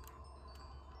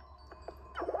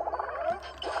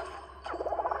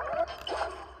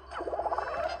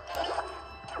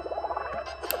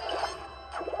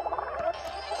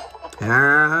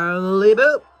 Hallelujah.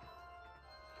 Boop.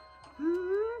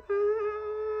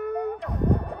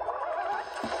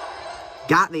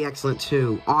 Got the excellent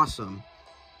 2. Awesome.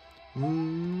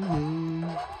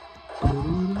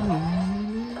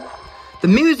 The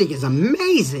music is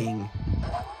amazing.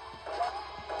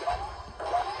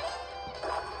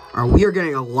 Alright, we are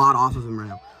getting a lot off of him right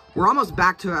now. We're almost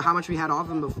back to how much we had off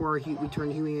him before we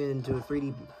turned Huey into a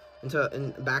 3D,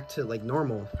 back to like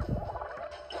normal.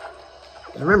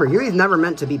 Remember, Huey's never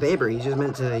meant to be paper. He's just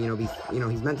meant to,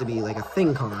 he's meant to be like a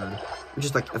thing card. Or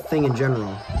just like a thing in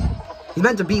general. He's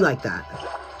meant to be like that.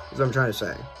 That's what I'm trying to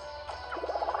say.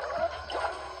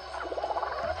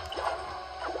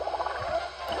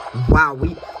 Wow,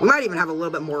 we might even have a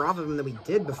little bit more off of him than we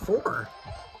did before.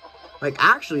 Like,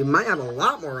 actually, we might have a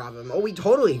lot more of him. Oh, we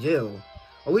totally do.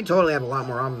 Oh, we totally have a lot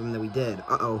more of him than we did.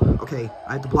 Uh-oh. Okay,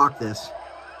 I have to block this.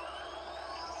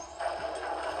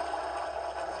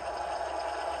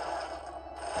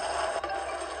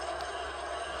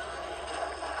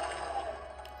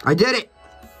 I did it!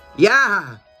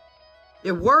 Yeah!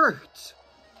 It worked!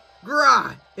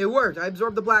 Grah! It worked! I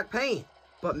absorbed the black paint!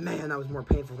 But man, that was more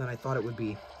painful than I thought it would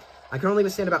be. I can only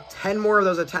withstand about 10 more of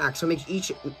those attacks, so make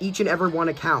each and every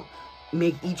one count.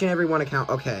 Make each and every one count.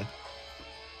 Okay.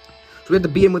 So we have to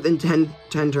beat him within 10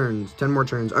 turns. 10 more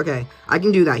turns. Okay. I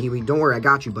can do that, Huey. Don't worry. I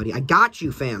got you, buddy. I got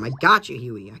you, fam. I got you,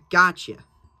 Huey. I got you.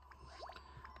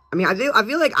 I mean, I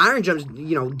feel like Iron Jumps,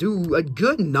 do a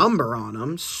good number on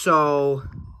them, so...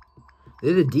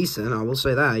 They did decent, I will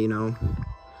say that,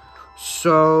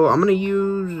 So, I'm going to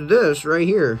use this right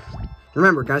here.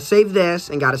 Remember, gotta save this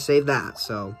and gotta save that.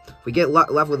 So, if we get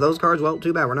left with those cards, well,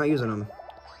 too bad. We're not using them.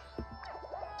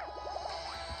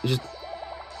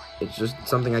 It's just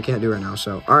something I can't do right now.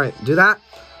 So, alright, do that.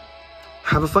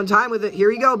 Have a fun time with it.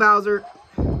 Here you go, Bowser.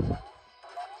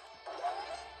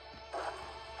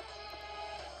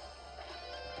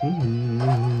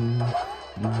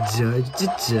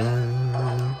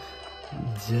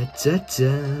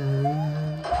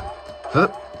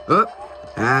 Up.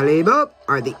 Alley boop.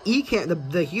 Alright, the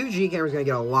huge E camera is gonna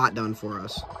get a lot done for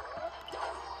us.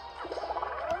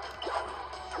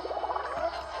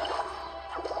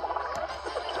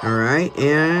 Alright,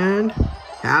 and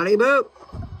alley boop.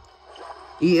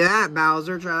 Eat that,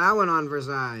 Bowser. Try that one on for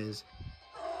size.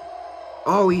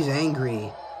 Oh, he's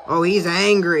angry. Oh, he's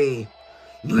angry.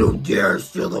 You dare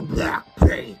steal the black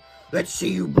paint? Let's see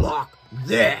you block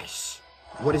this.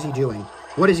 What is he doing?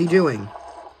 What is he doing?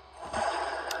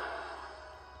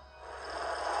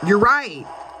 You're right.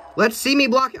 Let's see me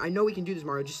block it. I know we can do this,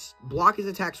 Mario. Just block his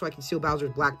attack so I can steal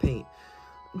Bowser's black paint.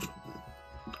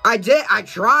 I did. I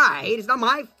tried. It's not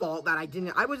my fault that I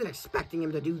didn't. I wasn't expecting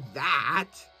him to do that.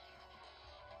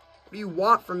 What do you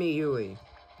want from me, Huey?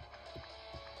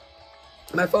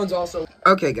 My phone's also...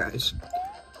 Okay, guys.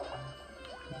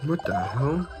 What the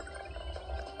hell?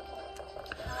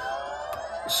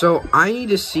 So, I need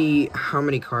to see how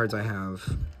many cards I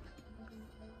have.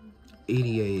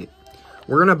 88.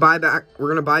 We're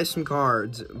gonna buy some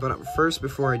cards, but first,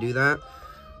 before I do that,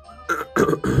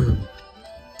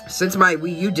 since my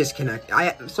Wii U disconnect,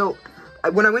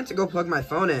 when I went to go plug my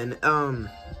phone in,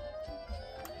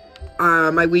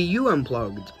 my Wii U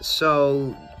unplugged,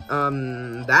 so,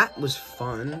 that was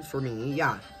fun for me,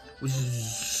 yeah, it was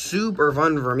super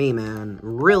fun for me, man,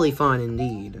 really fun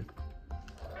indeed.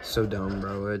 So dumb,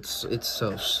 bro, it's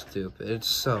so stupid,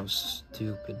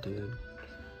 dude.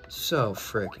 So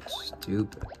frickin'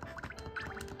 stupid.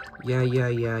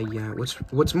 Yeah.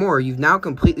 What's more, you've now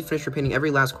completely finished repainting every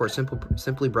last course.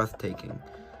 Simply breathtaking.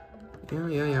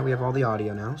 Yeah. We have all the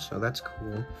audio now, so that's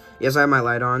cool. Yes, I have my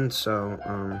light on, so,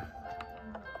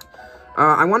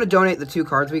 I want to donate the 2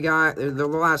 cards we got. They're the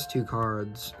last 2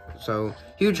 cards. So,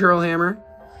 Huge Hurl Hammer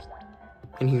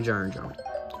and Huge Iron Jump.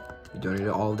 We donated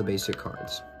all of the basic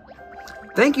cards.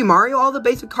 Thank you, Mario. All the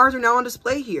basic cards are now on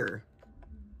display here.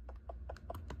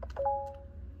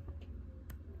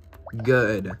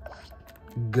 Good.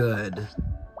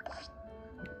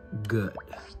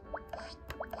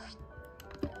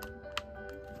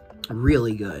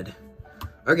 Really good.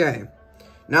 Okay.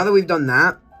 Now that we've done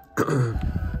that...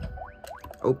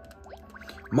 oh.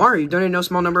 Mario, you've donated no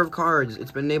small number of cards.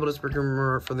 It's been enabled to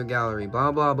procure for the gallery.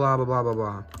 Blah, blah, blah, blah, blah, blah,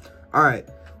 blah. Alright.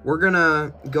 We're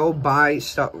gonna go buy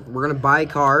stuff. We're gonna buy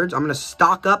cards. I'm gonna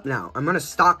stock up now. I'm gonna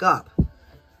stock up.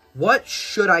 What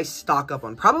should I stock up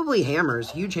on? Probably hammers.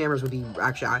 Huge hammers would be...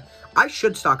 Actually, I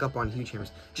should stock up on huge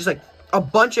hammers. Just, like, a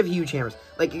bunch of huge hammers.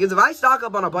 Like, because if I stock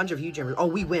up on a bunch of huge hammers... Oh,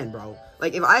 we win, bro.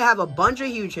 Like, if I have a bunch of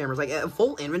huge hammers, like, a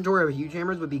full inventory of huge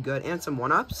hammers would be good. And some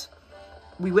one-ups.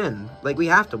 We win. Like, we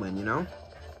have to win, you know?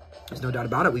 There's no doubt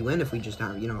about it. We win if we just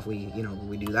have... You know, if we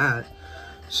do that.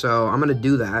 So, I'm going to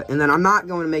do that. And then I'm not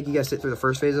going to make you guys sit through the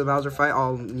first phase of the Bowser fight.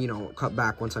 I'll, you know, cut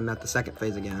back once I'm at the second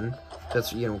phase again.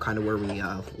 That's, you know, kind of where we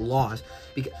lost.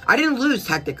 Because I didn't lose,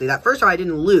 technically. That first time I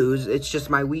didn't lose. It's just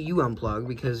my Wii U unplugged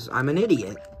because I'm an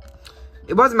idiot.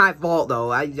 It wasn't my fault,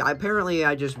 though. Apparently,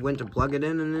 I just went to plug it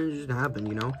in and it just happened,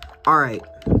 you know? Alright.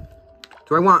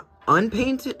 Do I want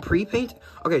unpainted, pre-painted?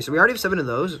 Okay, so we already have 7 of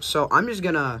those. So I'm just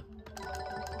gonna...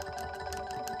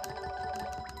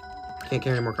 Can't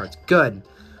carry any more cards. Good.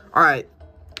 Alright.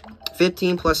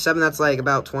 15 plus 7, that's like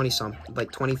about 20-something.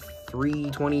 Like 23,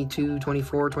 22,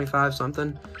 24, 25,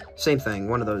 something. Same thing.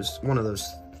 One of those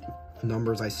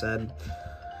numbers I said.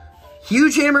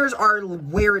 Huge hammers are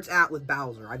where it's at with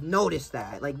Bowser. I've noticed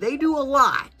that. Like, they do a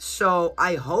lot. So,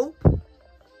 I hope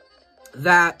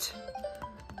that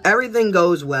everything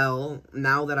goes well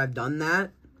now that I've done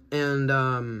that. And,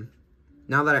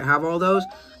 now that I have all those.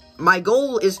 My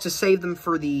goal is to save them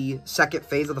for the second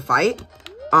phase of the fight.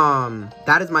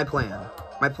 That is my plan.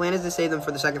 My plan is to save them for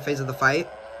the second phase of the fight.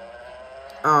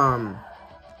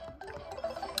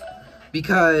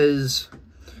 Because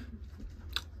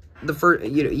the first,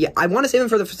 you know, yeah, I want to save them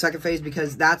for the second phase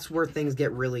because that's where things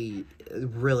get really,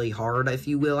 really hard, if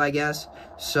you will, I guess.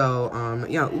 So,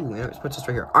 yeah, ooh, let's put this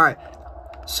right here. All right.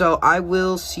 So, I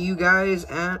will see you guys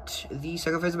at the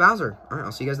second phase of Bowser. All right,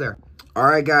 I'll see you guys there. All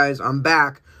right, guys, I'm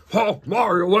back. Oh,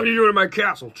 Mario, what are you doing in my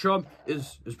castle, chump?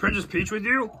 Is Princess Peach with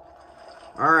you?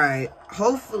 Alright,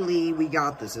 hopefully we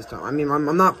got this time. I mean,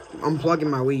 I'm not unplugging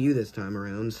my Wii U this time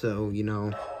around, so, you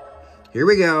know, here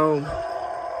we go.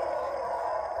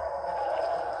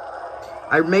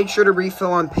 I made sure to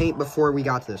refill on paint before we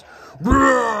got this.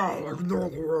 Ignore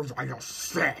the words I just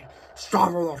said.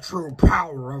 Suffer the true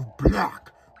power of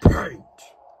black paint.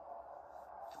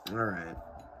 Alright.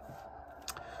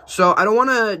 So, I don't want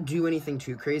to do anything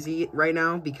too crazy right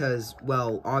now because,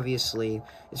 well, obviously,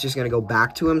 it's just going to go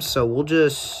back to him. So, we'll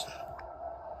just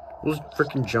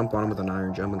freaking jump on him with an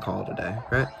iron jump and call it a day,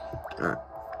 right? Alright.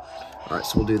 Alright,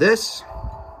 so we'll do this.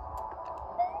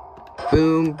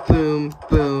 Boom, boom,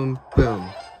 boom, boom.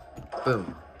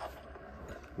 Boom.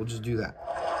 We'll just do that.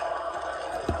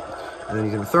 And then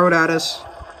he's going to throw it at us.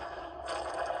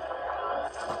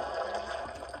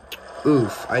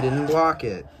 Oof, I didn't block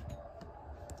it.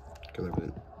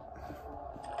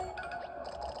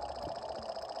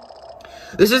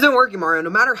 This isn't working, Mario. No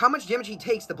matter how much damage he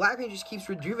takes, the black paint just keeps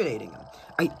rejuvenating him.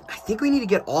 I think we need to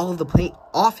get all of the paint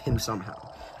off him somehow.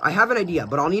 I have an idea,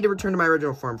 but I'll need to return to my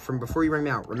original form from before you ring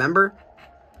me out. Remember?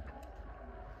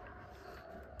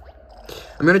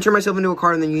 I'm going to turn myself into a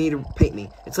card and then you need to paint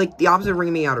me. It's like the opposite of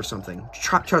ringing me out or something.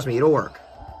 Trust me, it'll work.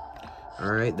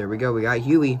 Alright, there we go. We got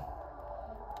Huey.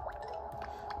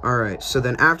 Alright, so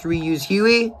then after we use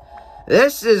Huey...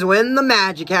 This is when the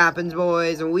magic happens,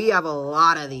 boys, and we have a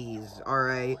lot of these,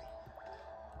 alright?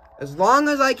 As long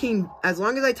as I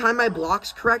time my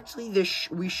blocks correctly,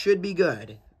 we should be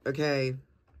good, okay?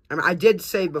 I mean, I did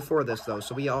save before this, though,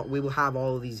 so we will have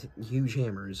all of these huge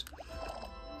hammers.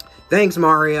 Thanks,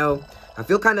 Mario. I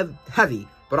feel kind of heavy,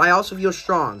 but I also feel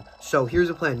strong, so here's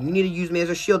the plan. You need to use me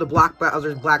as a shield to block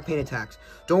Bowser's black paint attacks.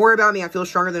 Don't worry about me, I feel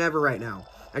stronger than ever right now.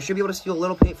 I should be able to steal a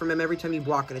little paint from him every time you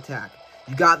block an attack.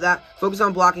 You got that? Focus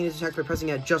on blocking his attacks by pressing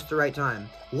it at just the right time.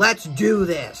 Let's do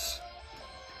this!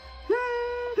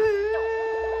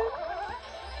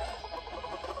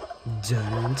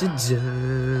 Dun, dun,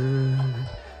 dun.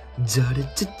 Da, da,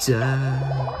 da, da.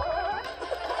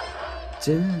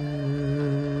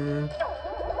 Dun.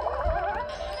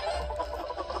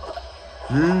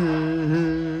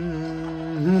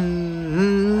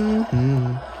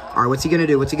 Alright, what's he gonna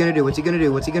do? What's he gonna do? What's he gonna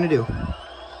do? What's he gonna do?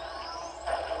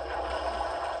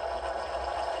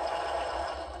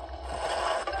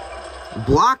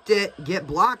 Blocked it. Get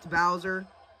blocked, Bowser.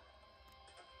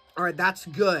 Alright, that's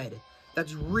good.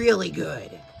 That's really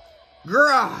good.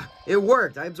 Grah! It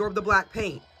worked. I absorbed the black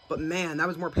paint. But man, that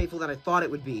was more painful than I thought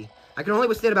it would be. I can only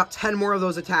withstand about 10 more of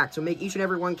those attacks, so make each and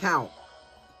every one count.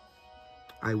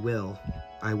 I will.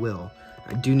 I will.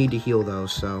 I do need to heal, though,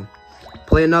 so...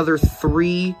 Play another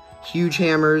 3 huge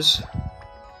hammers.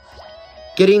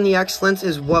 Getting the excellence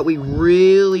is what we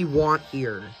really want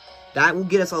here. That will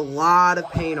get us a lot of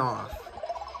paint off.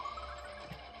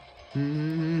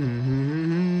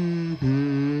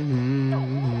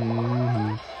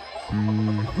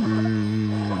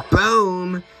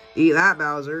 Boom! Eat that,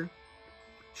 Bowser.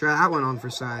 Try that one on for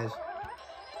size.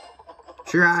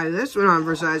 Try this one on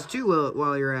for size too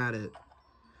while you're at it.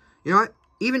 You know what?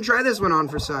 Even try this one on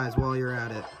for size while you're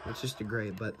at it. It's just a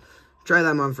great, but try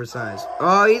that one for size.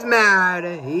 Oh, he's mad.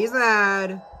 He's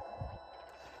mad.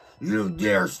 You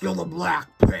dare steal the black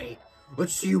paint.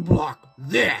 Let's see you block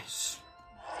this.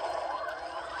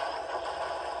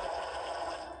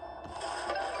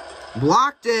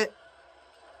 Blocked it.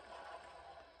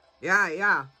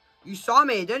 Yeah. You saw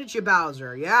me, didn't you,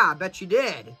 Bowser? Yeah, I bet you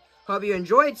did. Hope you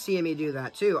enjoyed seeing me do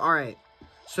that, too. All right.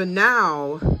 So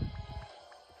now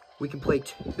we can play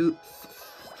two.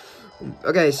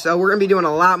 Okay, so we're going to be doing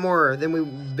a lot more than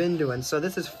we've been doing. So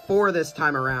this is 4 this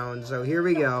time around. So here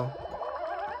we go.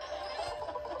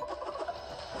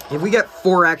 If we get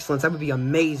 4 excellence, that would be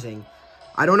amazing.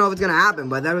 I don't know if it's going to happen,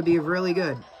 but that would be really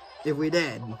good if we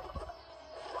did.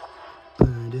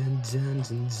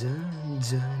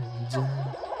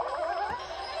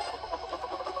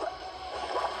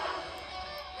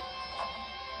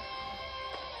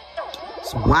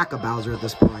 It's Whack-a-Bowser at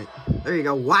this point. There you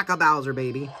go, Whack-a-Bowser,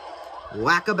 baby.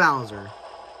 Whack-a-Bowser.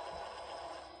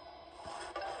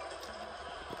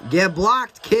 Get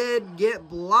blocked, kid. Get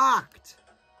blocked.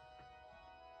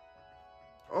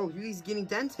 Oh, he's getting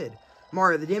dented.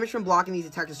 Mario, the damage from blocking these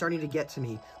attacks is starting to get to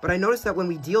me, but I noticed that when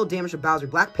we deal damage to Bowser,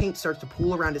 black paint starts to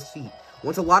pool around his feet.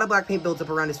 Once a lot of black paint builds up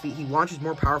around his feet, he launches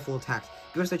more powerful attacks,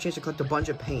 giving us a chance to collect a bunch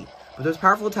of paint. But those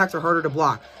powerful attacks are harder to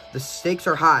block. The stakes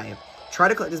are high. Try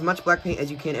to collect as much black paint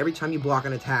as you can every time you block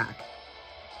an attack.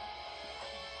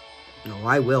 Oh,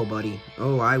 I will, buddy.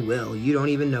 Oh, I will. You don't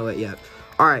even know it yet.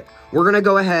 Alright, we're going to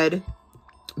go ahead,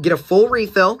 get a full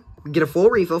refill. Get a full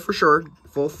refill for sure.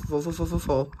 Full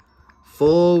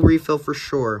refill for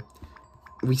sure.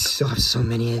 We still have so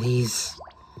many of these.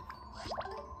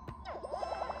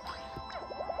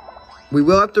 We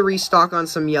will have to restock on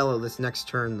some yellow this next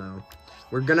turn, though.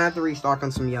 We're going to have to restock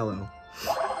on some yellow.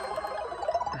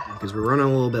 Because we're running a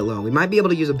little bit low. We might be able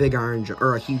to use a big iron gem,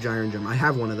 or a huge iron gem. I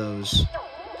have one of those.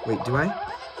 Wait, do I?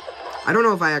 I don't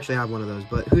know if I actually have one of those,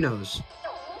 but who knows?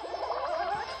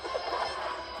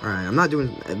 Alright, I'm not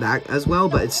doing that as well,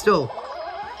 but it's still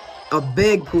a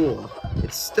big pool.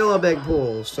 It's still a big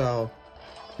pool, so.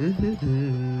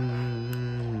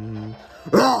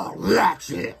 Oh,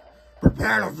 that's it.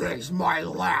 Prepare to face my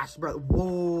last breath.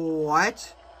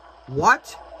 What?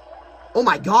 What? Oh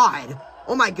my god.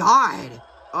 Oh my god.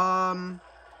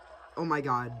 Oh my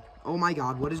god. Oh my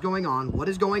god. What is going on? What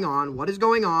is going on? What is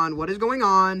going on? What is going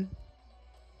on?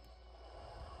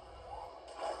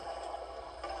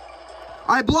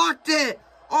 I blocked it.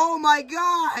 Oh my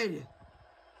god.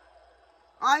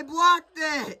 I blocked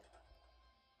it!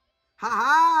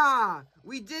 Haha!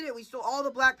 We did it! We stole all the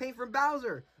black paint from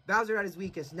Bowser! Bowser at his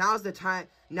weakest. Now's the time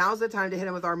to hit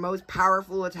him with our most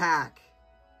powerful attack.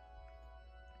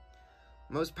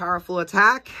 Most powerful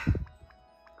attack?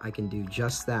 I can do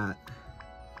just that.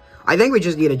 I think we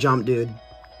just need a jump, dude.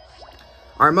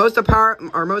 Our most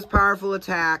powerful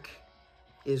attack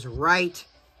is right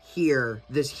here.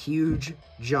 This huge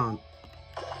jump.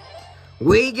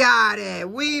 We got it!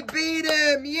 We beat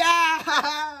him!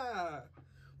 Yeah!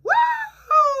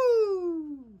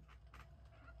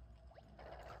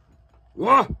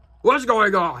 Woo! What's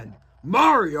going on?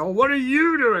 Mario, what are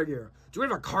you doing here? Do we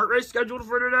have a kart race scheduled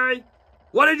for today?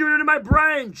 What did you do to my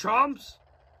brain, chumps?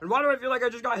 And why do I feel like I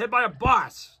just got hit by a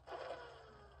bus?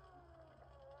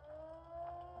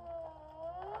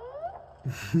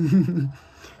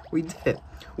 We did it.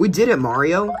 We did it,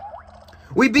 Mario.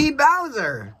 We beat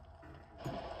Bowser!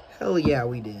 Hell yeah,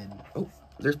 we did. Oh,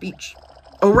 there's Peach.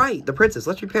 Oh, right, the princess.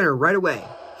 Let's repair her right away.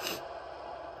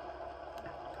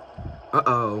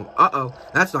 Uh-oh.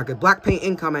 That's not good. Black paint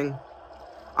incoming.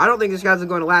 I don't think this guy's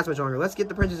going to last much longer. Let's get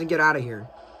the princess and get out of here.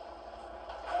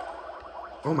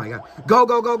 Oh my god. Go,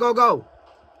 go, go, go, go!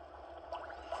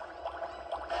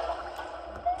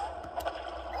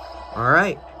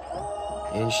 Alright.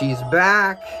 And she's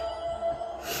back.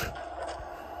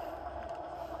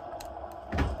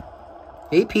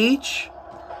 Hey, Peach.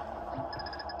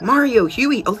 Mario,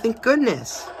 Huey. Oh, thank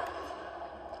goodness.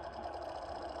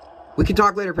 We can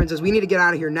talk later, Princess. We need to get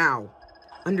out of here now.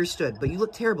 Understood. But you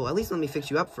look terrible. At least let me fix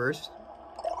you up first.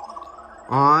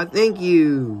 Aw, thank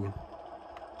you.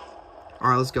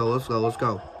 Alright, let's go. Let's go. Let's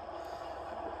go.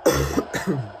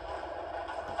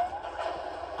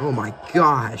 Oh, my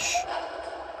gosh.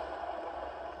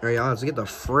 Alright, y'all. Let's get the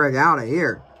frig out of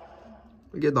here.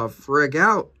 Get the frick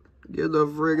out. Get the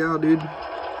frick out, dude.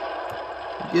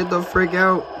 Get the frick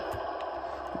out.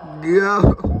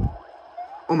 Go.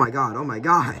 Oh my god, oh my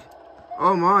god.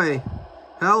 Oh my.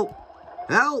 Help.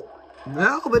 Help.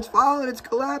 Help, it's falling, it's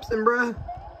collapsing, bruh.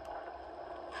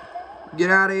 Get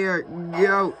out of here.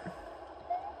 Go.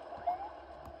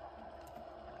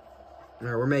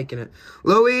 Alright, we're making it.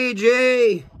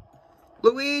 Luigi!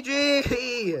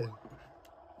 Luigi!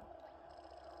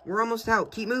 We're almost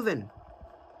out. Keep moving.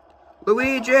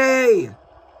 Luigi!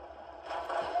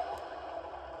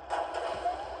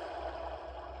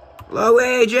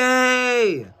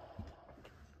 Luigi!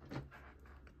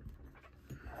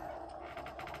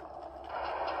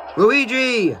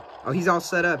 Luigi! Oh, he's all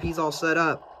set up. He's all set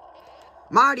up.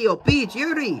 Mario, Peach,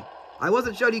 Yuri! I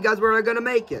wasn't sure you guys were gonna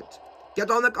make it.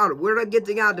 Get on the car. We're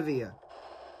getting out of here.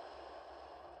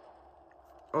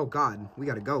 Oh, God. We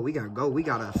gotta go. We gotta go. We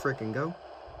gotta frickin' go.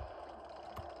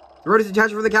 The road is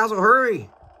detached from the castle. Hurry!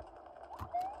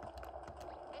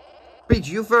 Peach,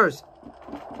 you first.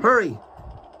 Hurry!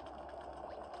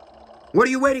 What are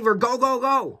you waiting for? Go, go,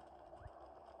 go!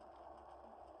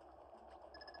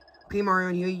 Okay, Mario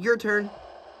and Huey, your turn.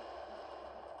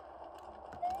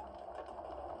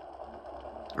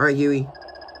 Alright, Huey.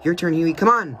 Your turn, Huey. Come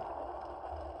on!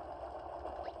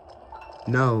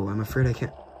 No, I'm afraid I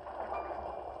can't.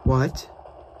 What?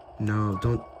 No,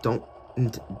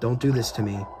 don't do this to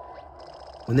me.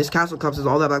 When this castle collapses,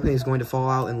 all that black paint is going to fall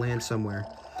out and land somewhere.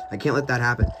 I can't let that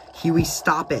happen. Huey,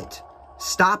 stop it.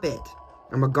 Stop it.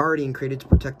 I'm a guardian created to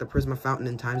protect the Prisma Fountain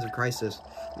in times of crisis.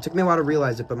 It took me a while to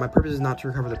realize it, but my purpose is not to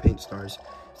recover the paint stars.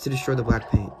 It's to destroy the black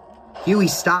paint. Huey,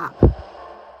 stop.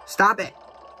 Stop it.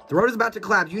 The road is about to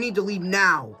collapse. You need to leave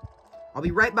now. I'll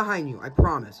be right behind you, I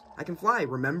promise. I can fly,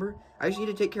 remember? I just need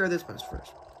to take care of this mess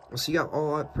first. I'll see you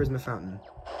all at Prisma Fountain.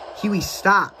 Huey,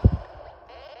 stop.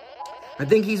 I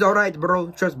think he's alright,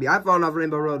 bro. Trust me, I've fallen off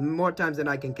Rainbow Road more times than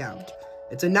I can count.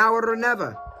 It's a now or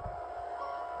never.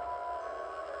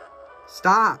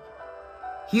 Stop.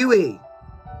 Huey.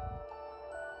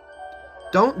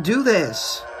 Don't do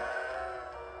this.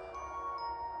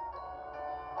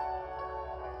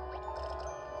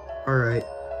 Alright.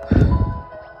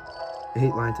 I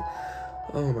hate lines.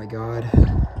 Oh my god.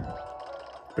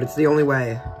 But it's the only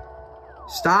way.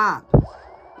 Stop.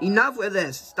 Enough with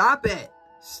this. Stop it.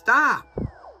 Stop.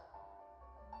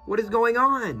 What is going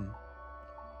on?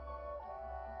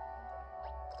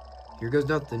 Here goes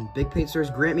nothing. Big paint stars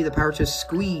grant me the power to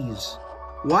squeeze.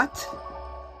 What?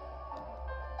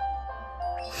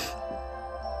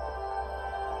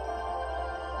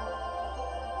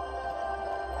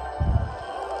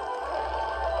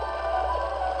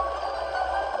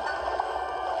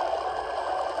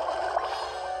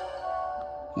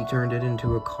 He turned it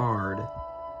into a card.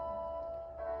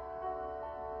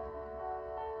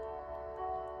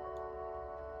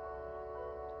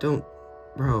 Don't,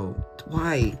 bro,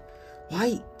 why?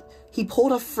 Why? He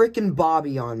pulled a freaking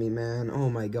Bobby on me, man. Oh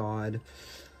my god.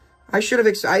 I should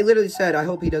have, I literally said, I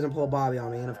hope he doesn't pull a Bobby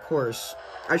on me. And of course,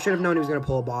 I should have known he was going to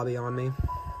pull a Bobby on me.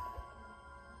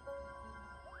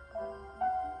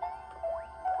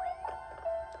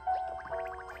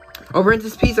 Oh,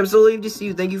 Princess Peace, I'm so relieved to see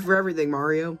you. Thank you for everything,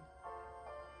 Mario.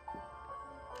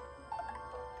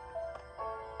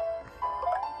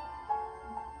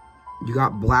 You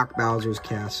got Black Bowser's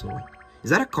Castle. Is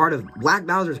that a card of Black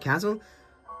Bowser's Castle?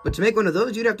 But to make one of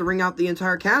those, you'd have to ring out the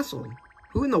entire castle.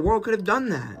 Who in the world could have done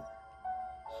that?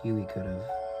 Huey could have.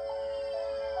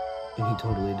 And he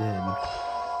totally did.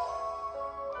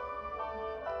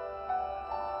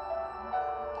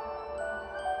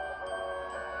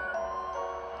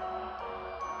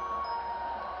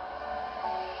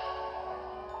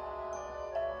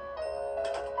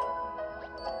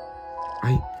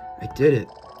 I did it.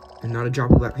 And not a drop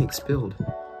of black paint spilled.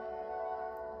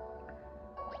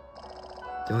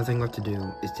 The only thing left to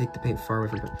do is take the paint far away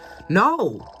from it.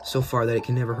 No! So far that it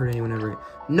can never hurt anyone ever.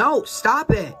 No! Stop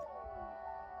it!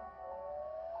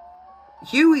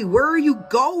 Huey, where are you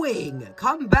going?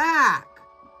 Come back!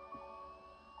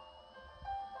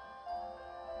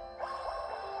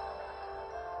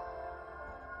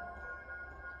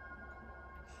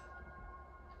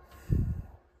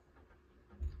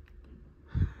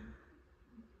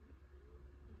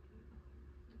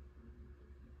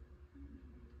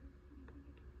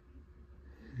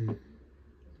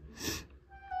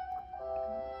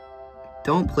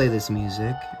 Don't play this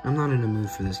music. I'm not in a mood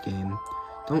for this game.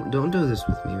 Don't do this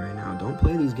with me right now. Don't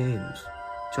play these games.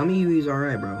 Tell me Huey's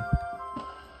alright, bro.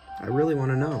 I really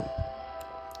want to know.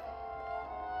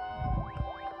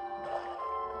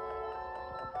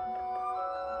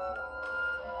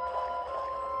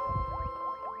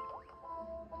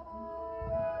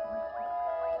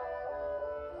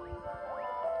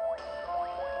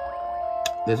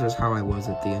 This is how I was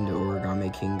at the end of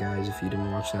Origami King, guys, if you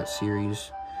didn't watch that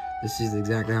series. This is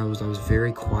exactly how I was. I was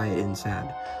very quiet and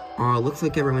sad. Oh, it looks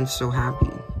like everyone's so happy.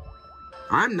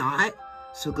 I'm not.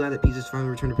 So glad that Peach's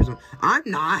finally returned to prison. I'm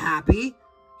not happy.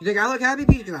 You think I look happy,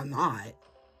 Peach? Because I'm not.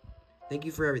 Thank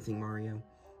you for everything, Mario.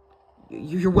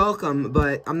 You're welcome,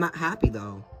 but I'm not happy,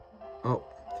 though. Oh,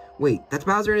 wait. That's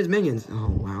Bowser and his minions. Oh,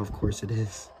 wow. Of course it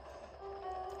is.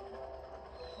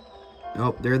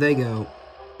 Oh, there they go.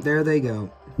 There they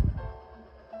go.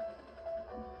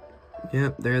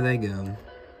 Yep, there they go.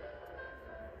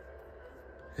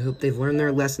 I hope they've learned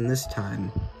their lesson this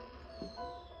time.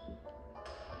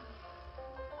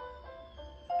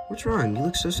 What's wrong? You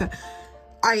look so sad.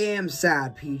 I am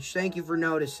sad, Peach. Thank you for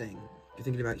noticing. You're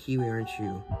thinking about Huey, aren't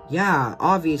you? Yeah,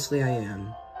 obviously I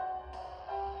am.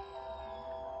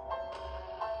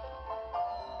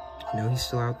 You know he's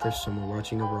still out there somewhere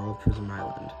watching over all of Prism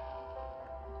Island.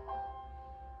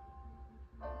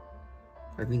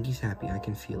 I think he's happy. I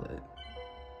can feel it.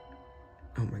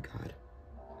 Oh my god.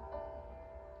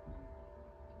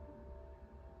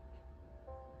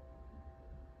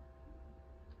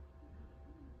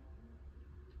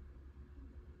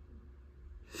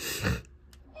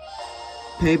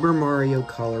 Paper Mario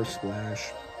Color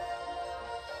Splash.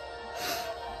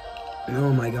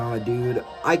 Oh my god, dude.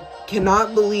 I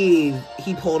cannot believe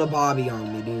he pulled a Bobby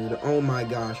on me, dude. Oh my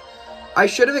gosh. I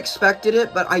should have expected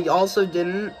it, but I also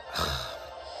didn't.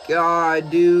 God,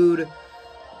 dude.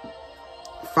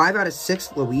 5 out of 6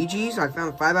 Luigis? I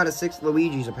found 5 out of 6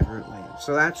 Luigis, apparently.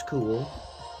 So that's cool.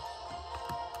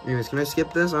 Anyways, can I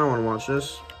skip this? I don't want to watch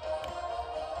this.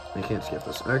 I can't skip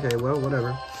this. Okay, well,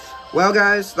 whatever. Well,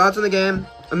 guys, thoughts on the game.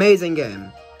 Amazing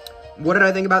game. What did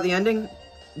I think about the ending?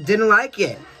 Didn't like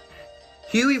it.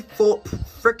 Huey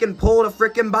frickin' pulled a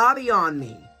frickin' Bobby on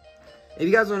me. If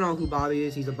you guys don't know who Bobby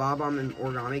is, he's a Bob-omb in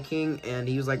Origami King, and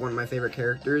he was like one of my favorite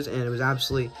characters, and it was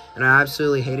absolutely, and I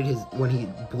absolutely hated his, when he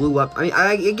blew up. I mean,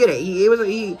 I get it.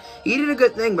 He did a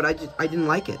good thing, but I didn't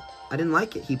like it. I didn't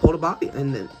like it. He pulled a Bobby,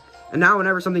 and now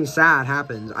whenever something sad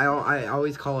happens, I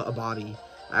always call it a Bobby.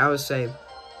 I always say,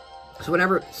 so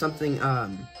whenever something,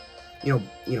 you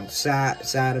know,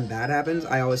 sad and bad happens,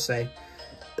 I always say,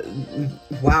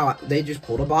 wow, they just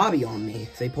pulled a Bobby on me.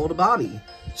 They pulled a Bobby.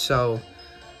 So,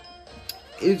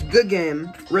 it was a good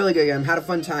game. Really good game. Had a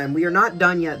fun time. We are not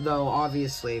done yet, though,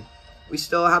 obviously. We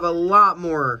still have a lot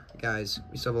more, guys.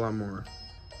 We still have a lot more.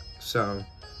 So,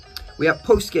 we have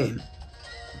post-game.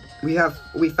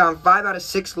 We found 5 out of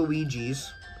 6 Luigis.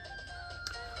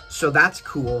 So, that's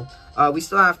cool. We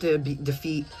still have to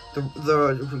defeat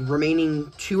the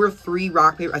remaining 2 or 3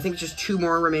 rock, paper. I think just 2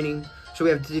 more remaining. So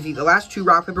we have to defeat the last 2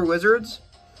 rock, paper, wizards.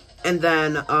 And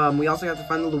then we also have to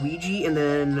find the Luigi and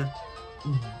then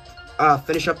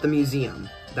finish up the museum.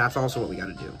 That's also what we got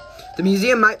to do. The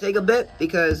museum might take a bit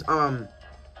because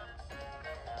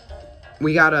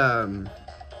we gotta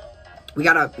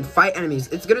fight enemies.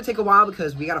 It's gonna take a while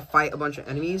because we gotta fight a bunch of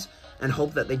enemies and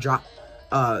hope that they drop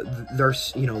their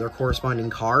corresponding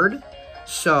card.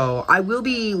 So I will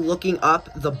be looking up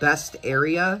the best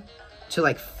area to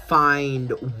like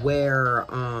find where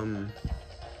the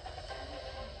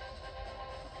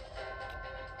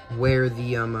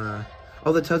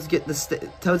oh, the toads get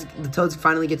the toads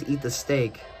finally get to eat the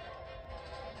steak.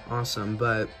 Awesome,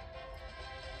 but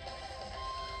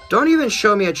don't even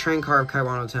show me a train car of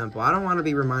Kaiwano Temple. I don't want to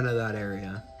be reminded of that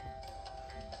area.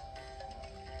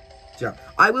 Yeah,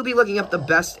 I will be looking up the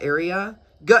best area.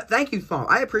 Good, thank you, Foam.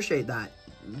 I appreciate that.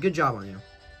 Good job on you.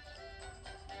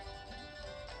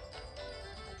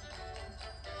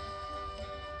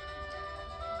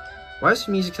 Why does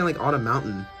the music sound like Autumn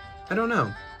Mountain? I don't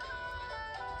know.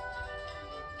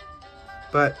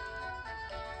 But,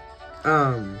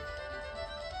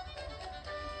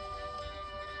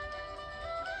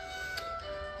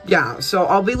 yeah, so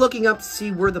I'll be looking up to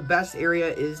see where the best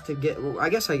area is to get, I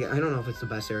don't know if it's the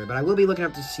best area, but I will be looking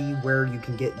up to see where you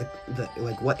can get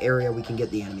like, what area we can get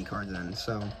the enemy cards in,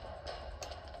 so,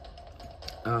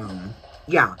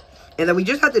 yeah. And then we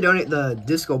just have to donate the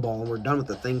disco ball and we're done with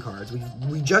the thing cards.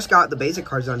 We just got the basic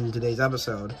cards done in today's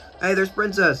episode. Hey, there's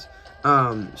Princess.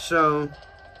 So,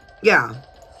 yeah.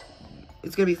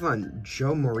 It's gonna be fun.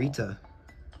 Joe Morita.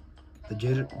 The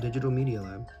Digital Media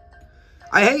Lab.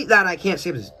 I hate that I can't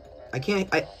skip this.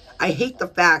 I hate the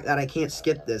fact that I can't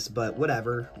skip this, but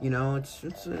whatever. You know,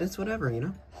 it's whatever, you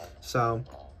know? So,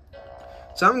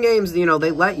 some games, you know, they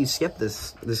let you skip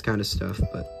this kind of stuff,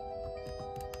 but...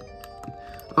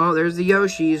 Oh, there's the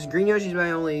Yoshis. Green Yoshi's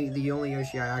the only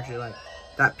Yoshi I actually like.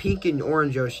 That pink and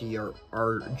orange Yoshi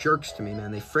are jerks to me,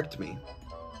 man. They fricked me.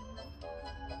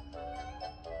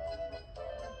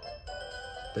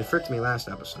 They fricked me last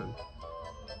episode.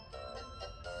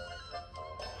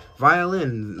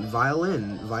 violin,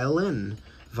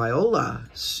 viola,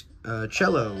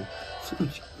 cello,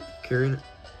 flute, clarinet.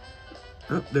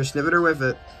 Oh, there's Sniveter with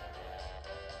it.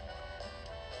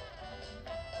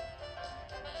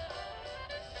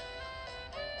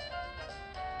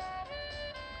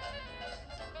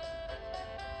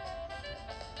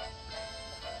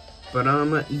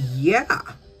 But, yeah.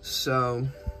 So,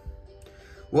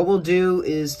 what we'll do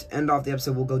is, to end off the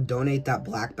episode, we'll go donate that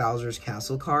Black Bowser's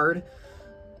Castle card.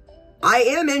 I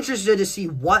am interested to see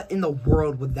what in the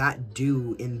world would that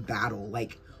do in battle.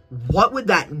 Like, what would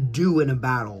that do in a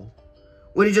battle?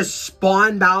 Would it just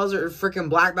spawn Bowser, freaking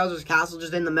Black Bowser's Castle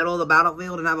just in the middle of the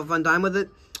battlefield and have a fun time with it?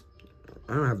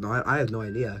 I have no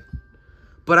idea.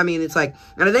 But, I mean, it's like,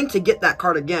 and I think to get that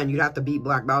card again, you'd have to beat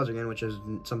Black Bowser again, which is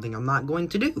something I'm not going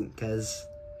to do, because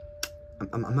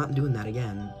I'm not doing that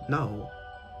again. No.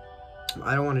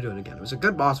 I don't want to do it again. It was a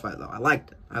good boss fight, though. I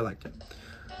liked it.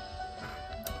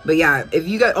 But, yeah, if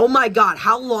you guys, oh my god,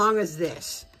 how long is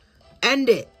this? End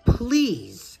it,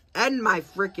 please. End my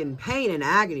freaking pain and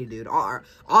agony, dude.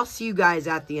 I'll see you guys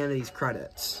at the end of these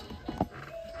credits.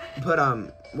 But,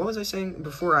 what was I saying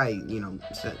before I,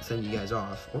 send you guys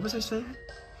off? What was I saying?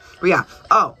 But yeah,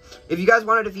 if you guys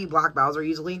want to defeat Black Bowser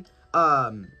easily,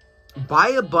 buy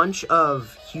a bunch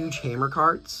of huge hammer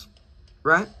cards,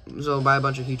 right? So buy a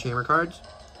bunch of huge hammer cards.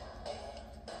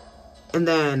 And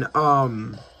then,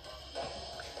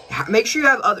 make sure you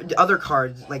have other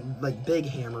cards, like big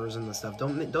hammers and the stuff.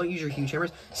 Don't use your huge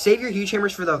hammers. Save your huge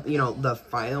hammers for the, the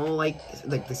final, like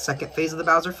the second phase of the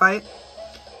Bowser fight.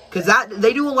 Because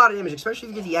they do a lot of damage, especially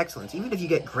if you get the excellence. Even if you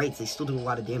get greats, they still do a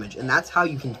lot of damage. And that's how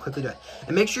you can quickly do it.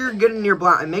 And make sure you're getting your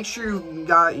block, and make sure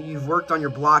you've worked on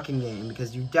your blocking game,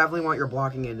 because you definitely want your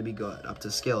blocking game to be good, up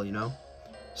to skill,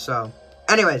 So,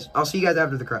 anyways, I'll see you guys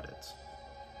after the credits.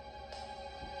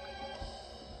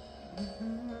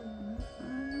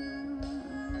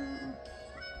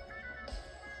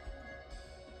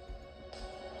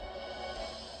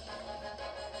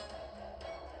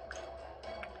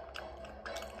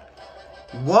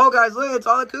 Whoa, guys, look, it's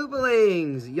all the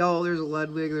Koopalings. Yo, there's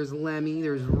Ludwig, there's Lemmy,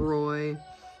 there's Roy,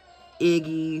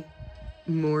 Iggy,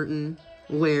 Morton,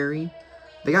 Larry.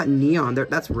 They got Neon.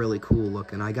 That's really cool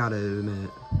looking, I gotta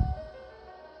admit.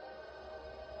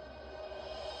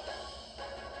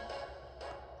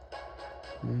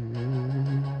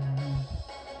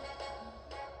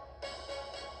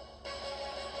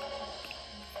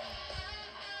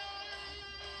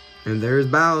 And there's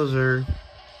Bowser.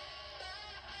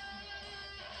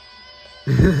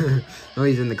 Oh,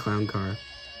 he's in the clown car.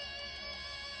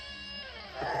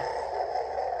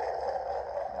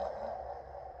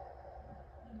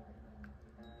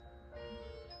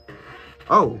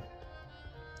 Oh.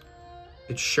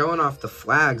 It's showing off the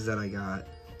flags that I got.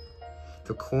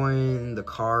 The coin, the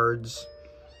cards,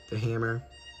 the hammer.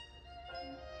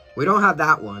 We don't have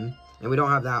that one, and we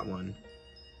don't have that one.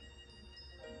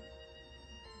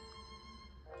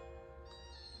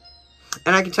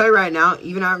 And I can tell you right now,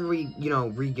 even after we,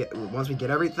 once we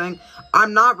get everything,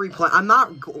 I'm not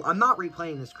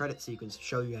replaying this credit sequence to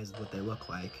show you guys what they look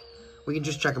like. We can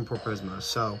just check them for Prisma.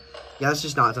 So, yeah, that's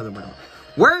just not something we're doing.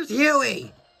 Where's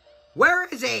Huey? Where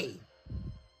is he?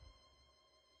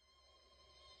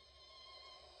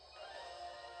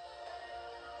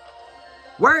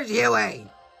 Where's Huey?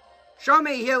 Show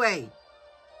me Huey.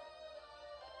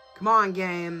 Come on,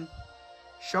 game.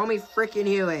 Show me freaking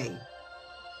Huey.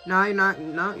 No, you're not.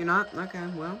 No, you're not. Okay,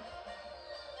 well.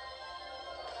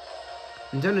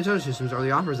 Nintendo Nintendo Systems are the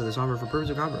offers of this offer for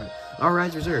purpose of copyright. All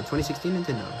rights reserved. 2016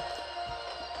 Nintendo.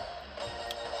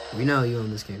 We know you own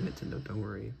this game, Nintendo. Don't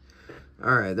worry.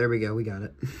 Alright, there we go. We got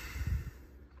it.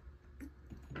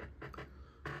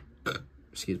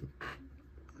 Excuse me.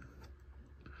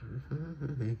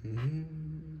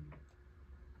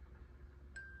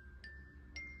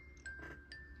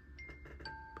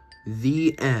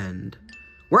 The end.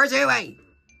 Where's Huey?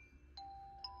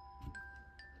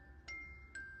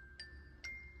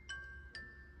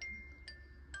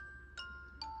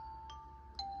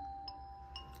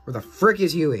 Where the frick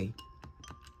is Huey?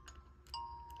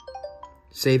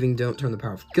 Saving, don't turn the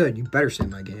power off. Good, you better save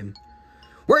my game.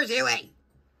 Where's Huey?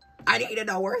 I need to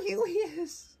know where Huey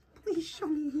is. Please show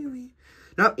me Huey.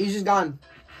 Nope, he's just gone.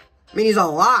 I mean, he's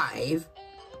alive.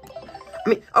 I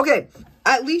mean, okay,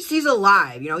 at least he's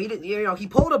alive. He didn't. He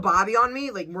pulled a Bobby on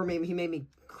me. Like, he made me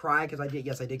cry because I did.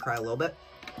 Yes, I did cry a little bit.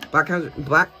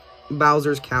 Black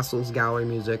Bowser's Castle's gallery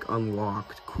music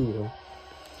unlocked. Cool.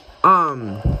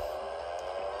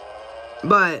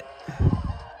 But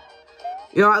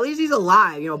at least he's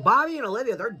alive. Bobby and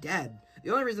Olivia, they're dead.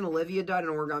 The only reason Olivia died in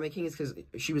Origami King is because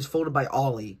she was folded by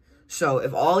Ollie. So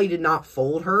if Ollie did not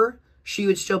fold her, she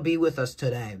would still be with us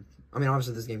today. I mean,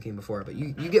 obviously this game came before, but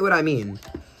you get what I mean.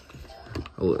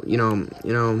 You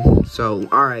know, so,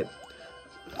 alright.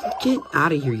 Get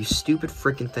out of here, you stupid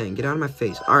freaking thing. Get out of my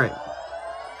face. Alright.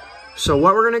 So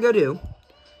what we're gonna go do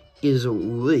is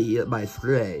we are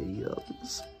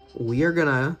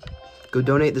gonna go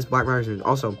donate this Black Bowser's.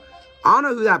 Also, I don't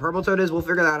know who that purple toad is. We'll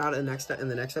figure that out in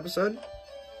the next episode.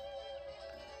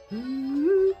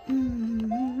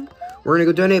 We're gonna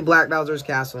go donate Black Bowser's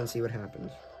Castle and see what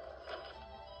happens.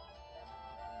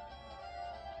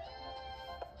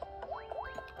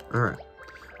 Alright.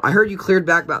 I heard you cleared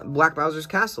Black Bowser's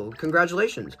Castle.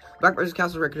 Congratulations. Black Bowser's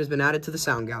Castle record has been added to the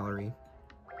sound gallery.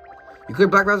 You cleared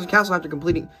Black Bowser's Castle after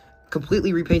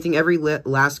completely repainting every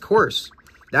last course.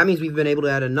 That means we've been able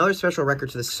to add another special record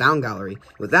to the sound gallery.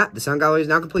 With that, the sound gallery is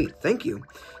now complete. Thank you.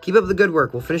 Keep up the good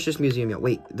work. We'll finish this museum yet.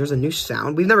 Wait, there's a new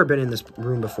sound? We've never been in this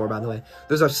room before, by the way.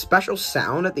 There's a special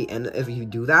sound at the end if you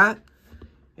do that.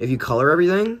 If you color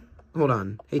everything. Hold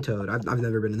on. Hey, Toad. I've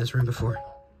never been in this room before.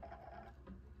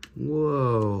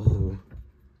 Whoa.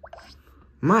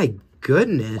 My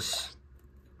goodness.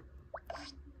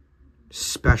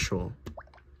 Special.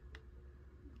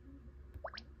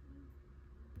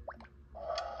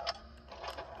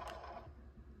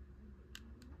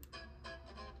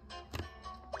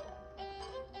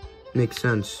 Makes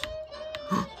sense.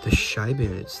 The Shy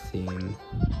Bandits theme.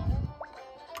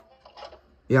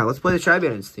 Yeah, let's play the Shy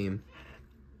Bandits theme.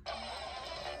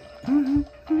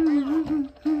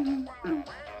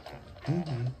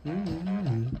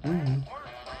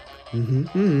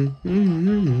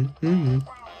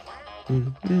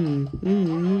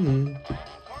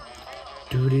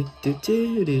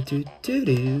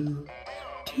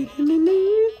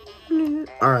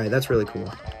 Alright, that's really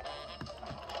cool.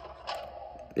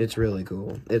 It's really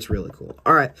cool. It's really cool.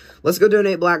 Alright, let's go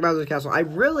donate Black Bowser's Castle. I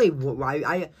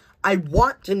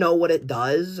want to know what it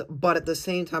does, but at the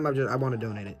same time, I want to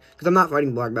donate it. Because I'm not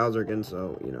fighting Black Bowser again,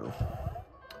 so, you know.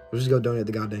 We'll just go donate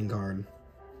the goddamn card.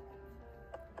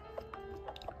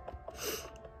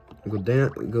 Go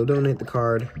donate the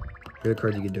card. Here are the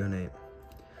cards you can donate.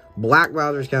 Black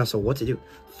Bowser's Castle. What's it do?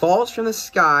 Falls from the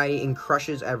sky and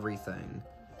crushes everything.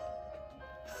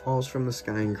 Falls from the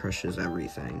sky and crushes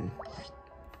everything.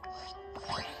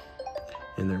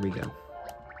 And there we go.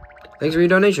 Thanks for your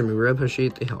donation. We really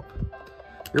appreciate the help.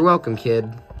 You're welcome, kid.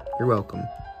 You're welcome.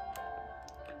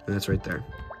 And that's right there.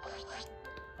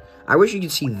 I wish you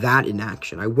could see that in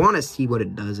action. I want to see what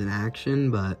it does in action,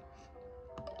 but...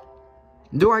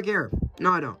 do I care?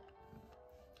 No, I don't.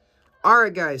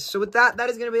 Alright, guys. So with that, that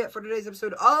is going to be it for today's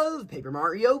episode of Paper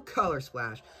Mario Color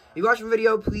Splash. If you watched the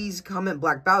video, please comment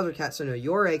Black Bowser Cat so I know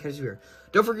you're a cat here.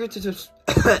 Don't forget to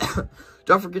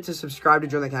subscribe to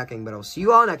join the Cat Gang, but I'll see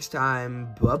you all next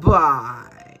time.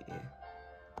 Bye-bye.